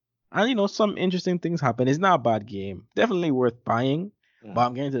 And some interesting things happen. It's not a bad game. Definitely worth buying. But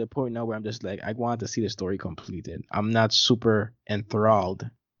I'm getting to the point now where I'm just like, I want to see the story completed. I'm not super enthralled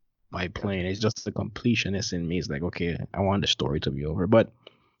by playing. It's just the completionist in me. It's like, okay, I want the story to be over. But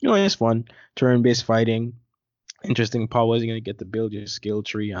it's fun. Turn-based fighting, interesting powers. You're gonna get to build your skill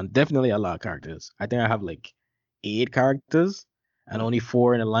tree, and definitely a lot of characters. I think I have like 8 characters and only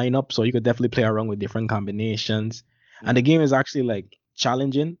 4 in the lineup, so you could definitely play around with different combinations. And the game is actually like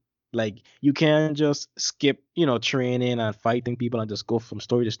challenging. Like you can't just skip, training and fighting people and just go from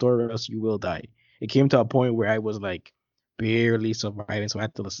story to story, or else you will die. It came to a point where I was like barely surviving, so I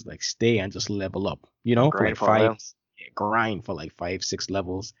had to just like stay and just level up, for like grind for like 5-6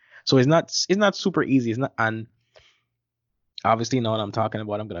 levels. So it's not super easy. It's not, and obviously now what I'm talking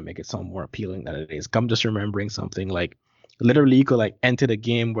about, I'm gonna make it sound more appealing than it is. I'm just remembering something like literally you could like enter the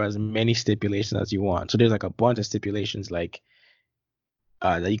game with as many stipulations as you want. So there's like a bunch of stipulations like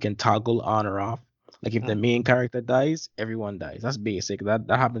that you can toggle on or off. Like if the main character dies, everyone dies. That's basic. That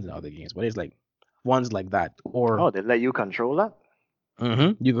happens in other games, but it's like ones like that. Or they let you control that.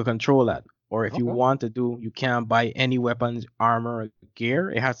 You can control that. Or if you want to you can't buy any weapons, armor, or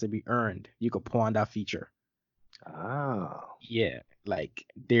gear. It has to be earned. You could pawn that feature. Oh. Yeah, like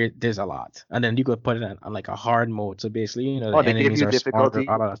there's a lot, and then you could put it on like a hard mode. So basically, the they give enemies you are difficulty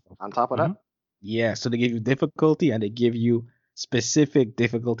smarter, all that stuff. on top of that. Yeah, so they give you difficulty and they give you specific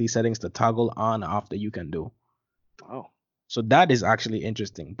difficulty settings to toggle on and off that you can do. Oh. So that is actually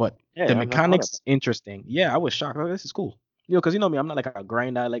interesting, but the mechanics interesting. Yeah, I was shocked. Oh, this is cool. Because me, I'm not like a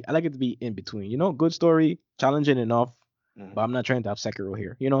grinder. I like it to be in between. Good story, challenging enough, but I'm not trying to have Sekiro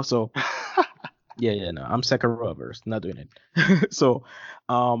here. So no, I'm Sekiro averse, not doing it. So,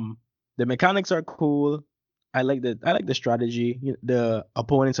 the mechanics are cool. I like the strategy. The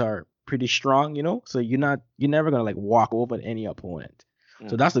opponents are pretty strong, so you're never gonna like walk over any opponent.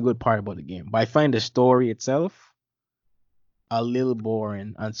 So that's the good part about the game. But I find the story itself a little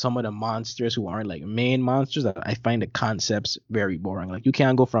boring, and some of the monsters who aren't like main monsters, I find the concepts very boring. Like you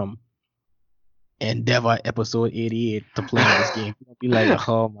can't go from Endeavor episode 88 to playing this game. You'll be like,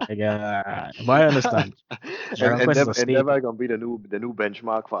 oh my god. But I understand. Dragon Quest is a staple. Endeavor gonna be the new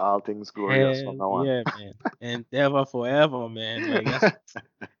benchmark for all things glorious from now on. Yeah, man. Endeavor forever, man. Like that's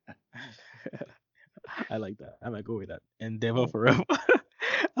I like that. I might go with that. Endeavor forever.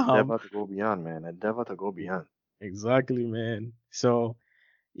 Endeavor to go beyond, man. Endeavor to go beyond. Exactly, man. So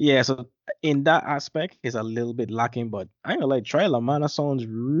yeah, so in that aspect is a little bit lacking, but I ain't gonna like Trial of Mana sounds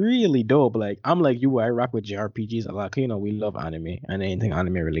really dope. Like I'm like you, I rock with JRPGs a lot. We love anime and anything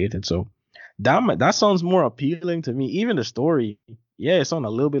anime related. So that sounds more appealing to me. Even the story, yeah, it sounds a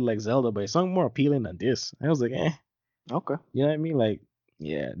little bit like Zelda, but it sounds more appealing than this. I was like, okay. You know what I mean? Like,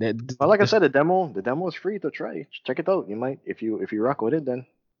 yeah. Well, like I said, the demo is free to try. Check it out. You might, if you rock with it, then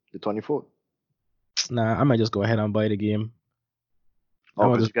the 24th. Nah, I might just go ahead and buy the game. I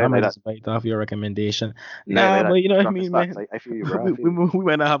might just bite off your recommendation. Nah, but you know what I mean, man. I feel you, bro. We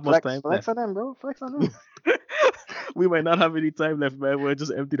might not have much time. Flex on them, bro. Flex on them. We might not have any time left, man. We'll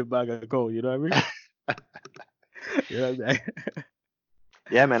just empty the bag and go. You know what I mean? You know what I mean?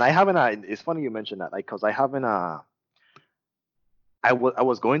 Yeah, man. I haven't. It's funny you mentioned that, like, cause I haven't. I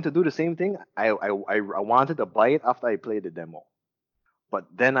was going to do the same thing. I wanted to buy it after I played the demo. But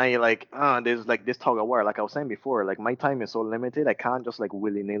then I there's like this tug of war. Like I was saying before, like my time is so limited, I can't just like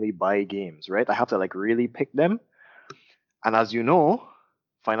willy-nilly buy games, right? I have to like really pick them. And as you know,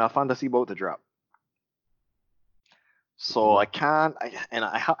 Final Fantasy about to drop. So I can't,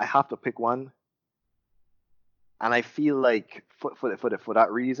 I have to pick one. And I feel like for that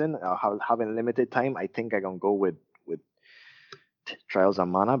reason, having limited time, I think I'm gonna go with Trials of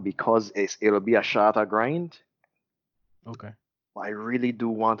Mana because it'll be a shorter grind. Okay. I really do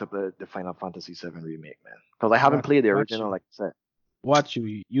want to play the Final Fantasy VII remake, man, because I haven't played the original, like I said. Watch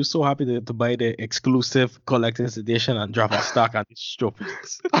you. You're so happy to buy the exclusive collector's edition and drop a stock on these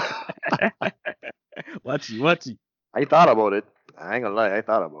trophies. Watch you. I thought about it. I ain't gonna lie. I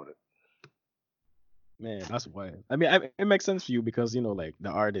thought about it. Man, that's wild. I mean, it makes sense for you because like the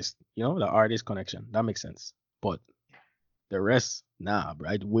artist, the artist connection. That makes sense. But the rest, nah,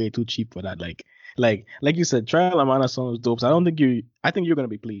 bro. It's way too cheap for that. Like you said, Trial of Mana sounds dope. So I think you're gonna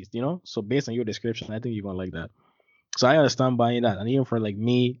be pleased, So based on your description, I think you're gonna like that. So I understand buying that. And even for like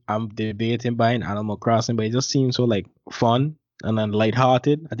me, I'm debating buying Animal Crossing, but it just seems so like fun and then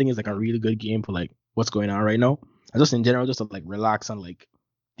lighthearted. I think it's like a really good game for like what's going on right now. And just in general, just to like relax and like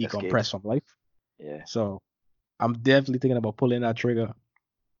Escape. decompress from life. Yeah. So I'm definitely thinking about pulling that trigger.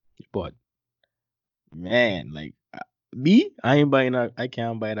 But man, like me, I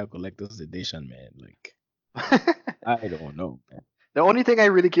can't buy that collector's edition, man. Like I don't know, man. The only thing I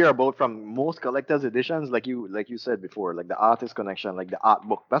really care about from most collector's editions, like you said before, like the artist connection, like the art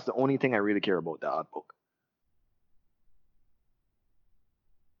book. That's the only thing I really care about, the art book.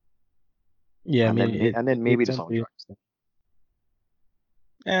 Yeah, I And mean then and then it maybe makes the sense for you. soundtrack.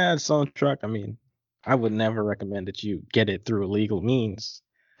 Yeah, soundtrack. I mean, I would never recommend that you get it through illegal means,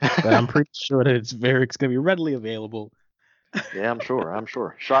 but I'm pretty sure that it's gonna be readily available. Yeah, I'm sure. I'm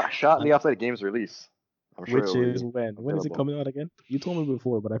sure. Shortly And after the game's release, I'm sure it which will is be when? When is it available. coming out again? You told me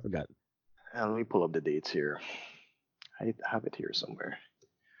before, but I forgot. And let me pull up the dates here. I have it here somewhere.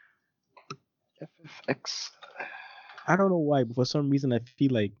 FFX. I don't know why, but for some reason I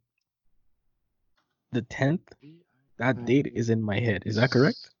feel like the 10th, that date is in my head. Is that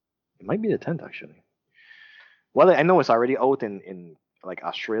correct? It might be the 10th actually. Well, I know it's already out in like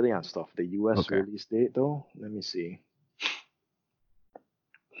Australia and stuff. The US Okay. release date though. Let me see.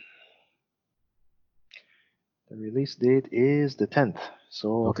 The release date is the 10th.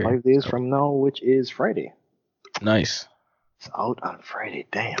 So Okay. 5 days So from now, which is Friday. nice. It's out on Friday.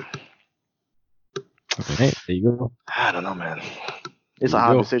 Damn. Okay, there you go. I don't know, man. There It's a you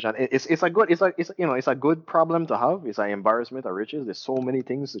hard go. decision. It's a good it's you know it's a good problem to have. It's an embarrassment of riches. There's so many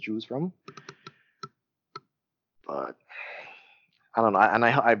things to choose from, but I don't know. And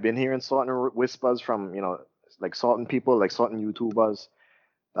I've been hearing certain whispers from like certain people, like certain YouTubers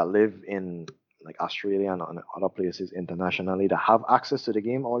that live in like Australia and other places internationally that have access to the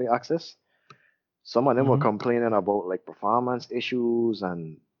game, early access. Some of them were Hmm. complaining about like performance issues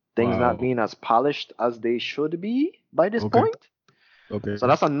and things not Wow. being as polished as they should be by this Okay. point. Okay. So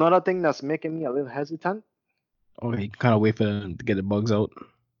that's another thing that's making me a little hesitant. Okay. Kind of wait for them to get the bugs out.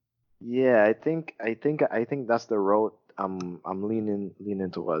 Yeah, I think that's the road I'm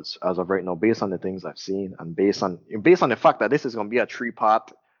leaning towards as of right now, based on the things I've seen and based on the fact that this is gonna be a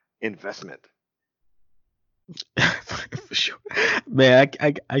 3-part investment. For sure. Man,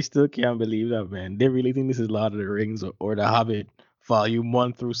 I still can't believe that, man. They really think this is Lord of the Rings or The Hobbit volume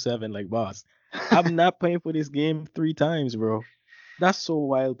 1 through 7, like boss. I'm not paying for this game 3 times, bro. That's so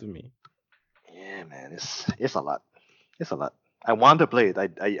wild to me. Yeah, man, it's a lot. It's a lot. I want to play it.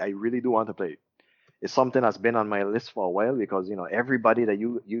 I really do want to play it. It's something that's been on my list for a while because everybody that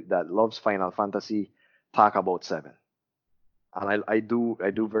that loves Final Fantasy talk about 7. And I do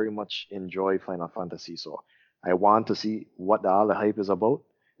very much enjoy Final Fantasy, so I want to see what all the hype is about.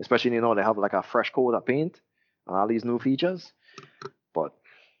 Especially they have like a fresh coat of paint and all these new features. But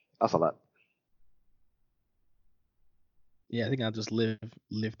that's a lot. Yeah, I think I'll just live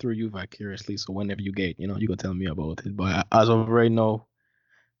through you vicariously. So whenever you get, you can tell me about it. But as of right now,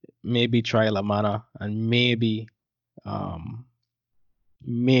 maybe try La Mana and um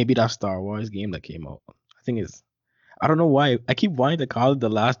maybe that Star Wars game that came out. I think it's I don't know why I keep wanting to call it The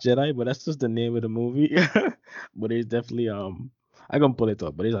Last Jedi, but that's just the name of the movie. But it's definitely I gonna pull it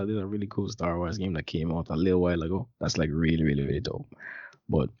up. But there's a really cool Star Wars game that came out a little while ago. That's like really really really dope.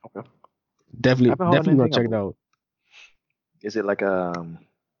 But Okay. I definitely haven't heard definitely gonna anything check it about it. out. Is it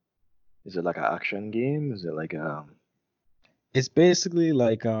like an action game? Is it like It's basically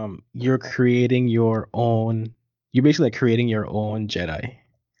like you're creating your own. You're basically like creating your own Jedi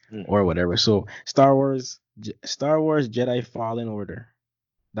hmm. or whatever. So Star Wars Jedi Fallen Order.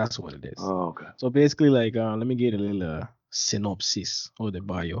 That's what it is. Oh, okay. So basically, like, let me get a little synopsis of the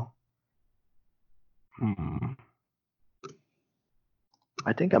bio. Hmm.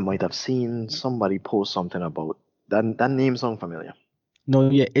 I think I might have seen somebody post something about that name sound familiar. No,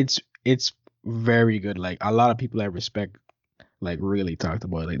 yeah, it's very good. Like a lot of people I respect, like really talked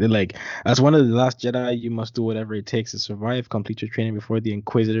about it. Like they're like, as one of the last Jedi, you must do whatever it takes to survive. Complete your training before the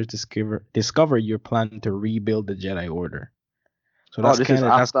Inquisitors discover your plan to rebuild the Jedi Order. So Oh, that's this is kind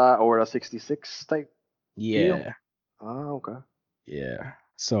of that's after Order 66 type deal. yeah, Ah, okay. yeah.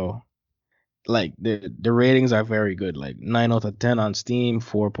 So like the ratings are very good, like 9 out of 10 on Steam,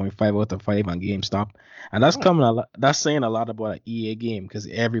 4.5 out of 5 on GameStop, and that's Hmm. coming a lot. That's saying a lot about an EA game because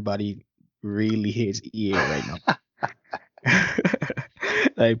everybody really hates EA right now.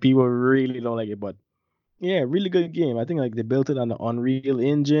 Like people really don't like it, but yeah, really good game. I think like they built it on the Unreal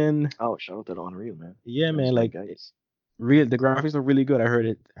Engine. Oh, shout out to the Unreal, man. Yeah, Those man, my like guys. the graphics are really good. I heard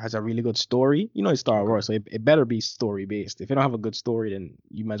it has a really good story. It's Star Okay. Wars, so it better be story based. If you don't have a good story, then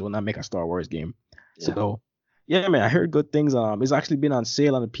you might as well not make a Star Wars game. Yeah. So yeah, man, I heard good things. It's actually been on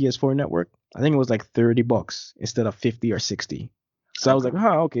sale on the PS4 network. I think it was like $30 instead of 50 or 60. So I was like,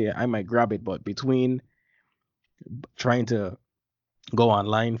 okay, I might grab it. But between trying to go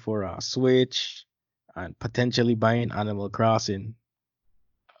online for a Switch and potentially buying Animal Crossing,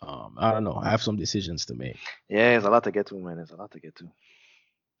 I don't know. I have some decisions to make. Yeah, it's a lot to get to, man. It's a lot to get to.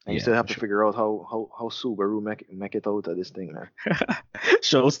 And you Yeah, still for have to sure. figure out how Subaru make it out of this thing, man.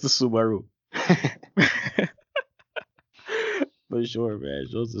 Shows the Subaru. For sure, man.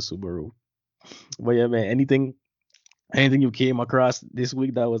 Shows the Subaru. But yeah, man. Anything you came across this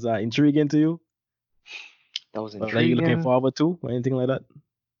week that was intriguing to you, That was or that you looking intriguing. forward to, or anything like that?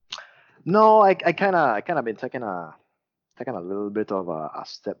 No, I kind of been taking a little bit of a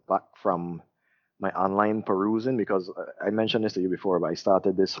step back from my online perusing because I mentioned this to you before, but I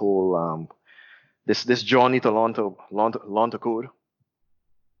started this whole this journey to learn to code.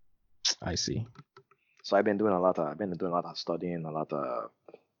 I see. So I've been doing a lot of studying, a lot of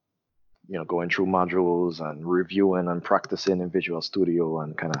going through modules and reviewing and practicing in Visual Studio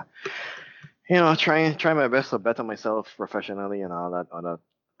and kind of trying my best to better myself professionally and all that other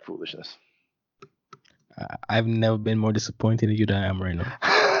foolishness. I've never been more disappointed in you than I am right now.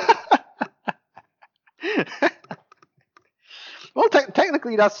 Well,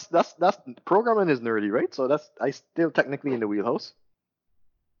 technically, that's programming is nerdy, right? So that's I still technically in the wheelhouse.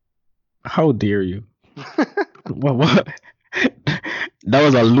 How dare you? What? That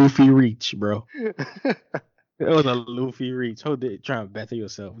was a Luffy reach, bro. It was a Luffy reach. How dare you try and better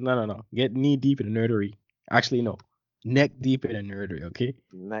yourself? No. Get knee deep in the nerdery. Actually, no. Neck deep in the nerdery, okay?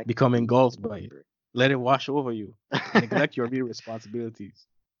 Neck Become deep engulfed in by it. nerdery. Let it wash over you. Neglect your real responsibilities.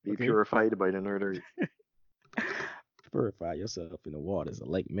 Be Okay? purified by the nerdery. Purify yourself in the waters of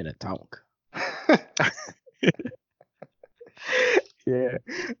Lake Minnetonka. Yeah.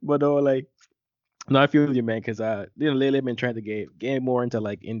 But like, no, I feel you, man, because lately I've been trying to get more into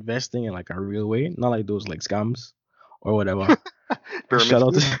like investing in like a real way, not like those like scams or whatever. Pyramid Shout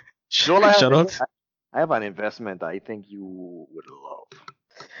out scheme. to Joel, shout out. I have an investment that I think you would love.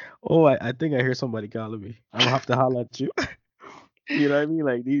 Oh, I think I hear somebody calling me. I'm gonna have to holler at you. You know what I mean?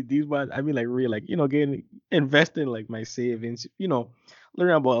 Like these ones, I mean like real, like getting investing like my savings.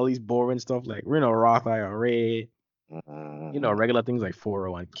 Learning about all these boring stuff like Roth IRA. Mhm. Regular things like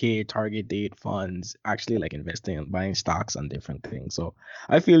 401k, target date funds, actually like investing and buying stocks and different things. So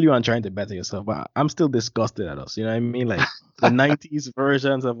I feel you on trying to better yourself, but I'm still disgusted at us. You know what I mean? Like the 90s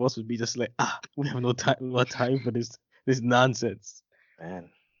versions of us would be just like, we have no time for this nonsense. Man,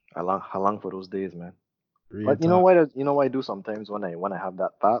 how long for those days, man. Real But you know talk. what? You know what I do sometimes when I have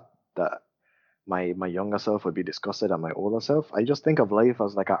that thought that my younger self would be disgusted at my older self. I just think of life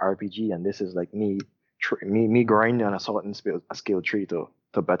as like a RPG, and this is like me grinding on a certain skill tree to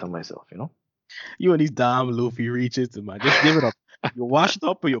better myself. You know. You and these damn Luffy reaches, man. Just give it up. You're washed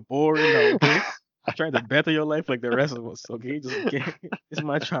up or you're boring now, okay? Trying to better your life like the rest of us, okay? Just get this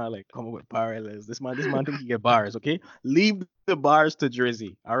man trying to like come up with parallels. This man think he get bars, okay? Leave the bars to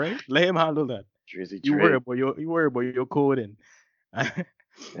Drizzy, all right? Let him handle that. Drizzy You worry Dre. about your coding. For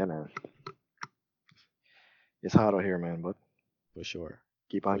Yeah, man. It's hard out here, man, but sure.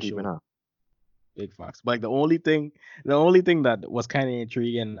 keep on For keeping sure. on. Big facts. But like the only thing that was kind of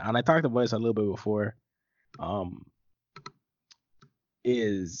intriguing, and I talked about this a little bit before, um,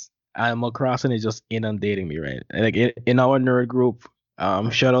 is Animal Crossing is just inundating me, right? Like in our nerd group,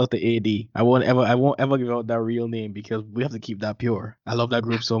 shout out to AD. I won't ever give out that real name because we have to keep that pure. I love that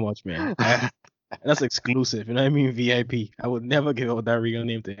group so much, man. That's exclusive, you know what I mean? VIP. I would never give out that real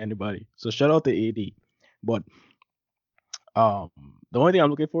name to anybody. So shout out to AD. But um, the only thing I'm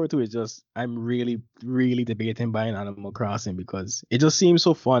looking forward to is just I'm really, really debating buying Animal Crossing because it just seems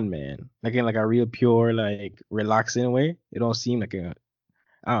so fun, man. Like in like a real pure, like relaxing way. It don't seem like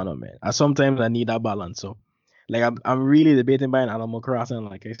I don't know, man. Sometimes I need that balance. So, like, I'm really debating buying Animal Crossing.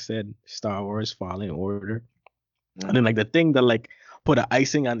 Like I said, Star Wars Fallen Order, and then Mm. like the thing that like put the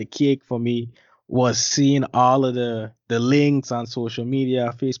icing on the cake for me was seeing all of the links on social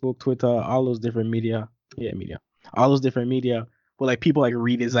media, Facebook, Twitter, all those different media, all those different media, with like people like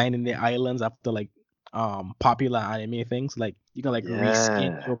redesigning their islands after like popular anime things. Like you can like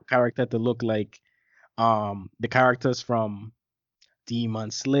reskin Yeah. your character to look like the characters from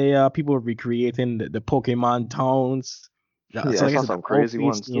Demon Slayer. People recreating the Pokemon towns. Yeah, So I like I saw said, the some crazy outfits,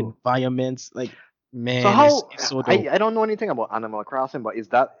 ones the too. environments, like So man, it's how it's so I dope. I don't know anything about Animal Crossing, but is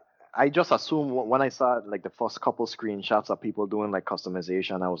that I just assume when I saw like the first couple screenshots of people doing like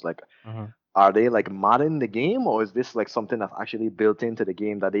customization, I was like, Uh-huh. are they like modding the game or is this like something that's actually built into the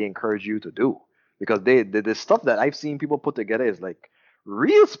game that they encourage you to do? Because the stuff that I've seen people put together is like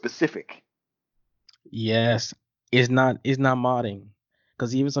real specific. Yes, it's not modding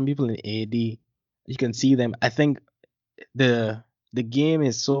because even some people in AD, you can see them. I think the the game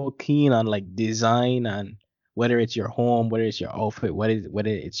is so keen on like design and whether it's your home, whether it's your outfit, whether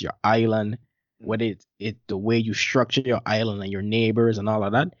it's your island, Mm. whether it's the way you structure your island and your neighbors and all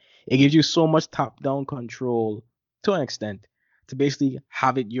of that. It gives you so much top-down control to an extent to basically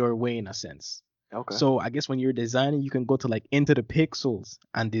have it your way in a sense. Okay. So I guess when you're designing, you can go to like into the pixels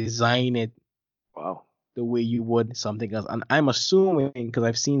and design it Wow. the way you would something else. And I'm assuming because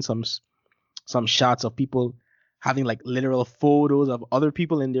I've seen some shots of people having like literal photos of other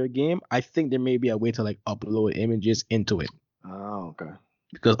people in their game. I think there may be a way to like upload images into it Oh, okay.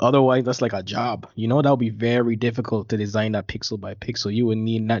 because otherwise that's like a job. That would be very difficult to design that pixel by pixel. You would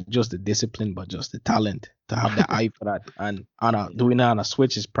need not just the discipline but just the talent to have the eye for that. And doing that on a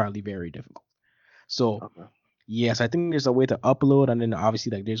Switch is probably very difficult. So Okay. yes, I think there's a way to upload, and then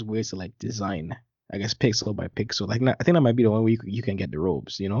obviously like there's ways to like design, I guess pixel by pixel. Like I think that might be the one where you can get the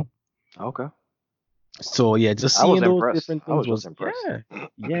robes. Okay. So yeah, just I was seeing those impressed. different I things was just was impressed.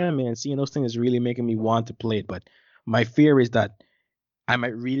 yeah, man. Seeing those things is really making me want to play it. But my fear is that I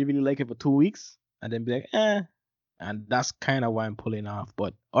might really, really like it for 2 weeks and then be like, and that's kind of why I'm pulling off.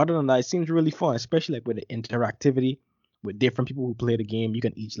 But other than that, it seems really fun, especially like with the interactivity with different people who play the game. You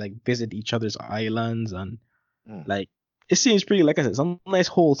can each like visit each other's islands and Mm. like it seems pretty, like I said, some nice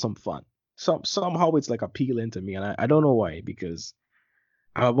wholesome fun. Somehow it's like appealing to me, and I don't know why, because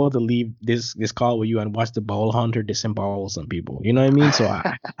I'm about to leave this call with you and watch the Bowl Hunter disembowel some people. You know what I mean? So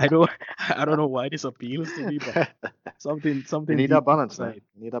I don't I don't know why this appeals to me, but You something need deep that balance, man. inside,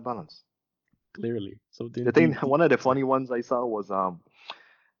 You need that balance. clearly The something thing, deep one of the inside. funny ones I saw was I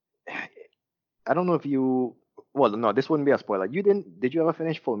don't know if you. Well, no, this wouldn't be a spoiler. You didn't? Did you ever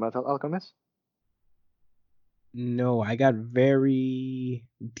finish Full Metal Alchemist? No, I got very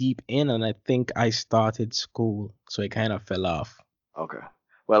deep in, and I think I started school, so it kind of fell off. Okay.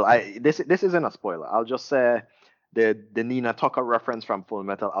 Well, this isn't a spoiler. I'll just say the Nina Tucker reference from Full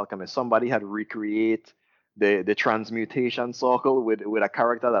Metal Alchemist. Somebody had recreate the transmutation circle with a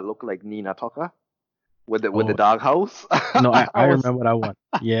character that looked like Nina Tucker with the Oh doghouse. no, I, I I was remember that one.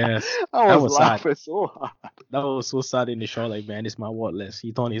 Yes, I that was was sad. laughing so hard. That was so sad in the show. Like, man, this man what less.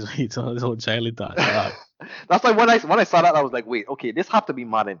 He thought his whole childhood thought, dog. That's like when I saw that I was like, wait, okay, this have to be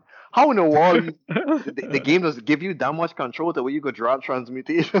modern. How in the world the game does give you that much control to where you could draw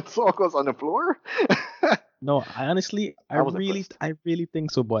transmutation circles on the floor? No, I honestly, I I was really, impressed. I really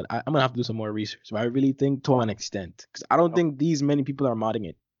think so. But I'm gonna have to do some more research. But I really think to an extent, because I don't Okay. think these many people are modding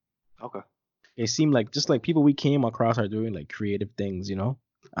it. Okay. It seemed like just like people we came across are doing like creative things. And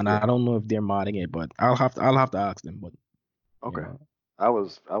Yeah. I don't know if they're modding it, but I'll have to ask them. But you Okay. know, I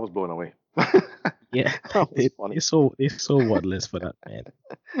was blown away. yeah, That was they funny. they're so wordless for that, man.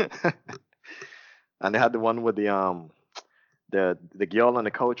 And they had the one with the girl on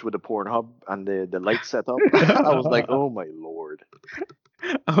the couch with the Pornhub and the light set up. I was like, oh my lord,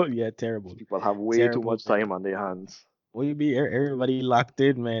 Oh yeah, these terrible, people have way too terrible, much man. time on their hands. What do you mean? Everybody locked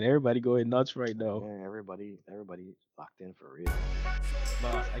in, man. Everybody going nuts right now. Yeah, everybody locked in for real.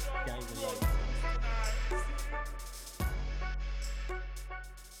 Boss, I can't even lie.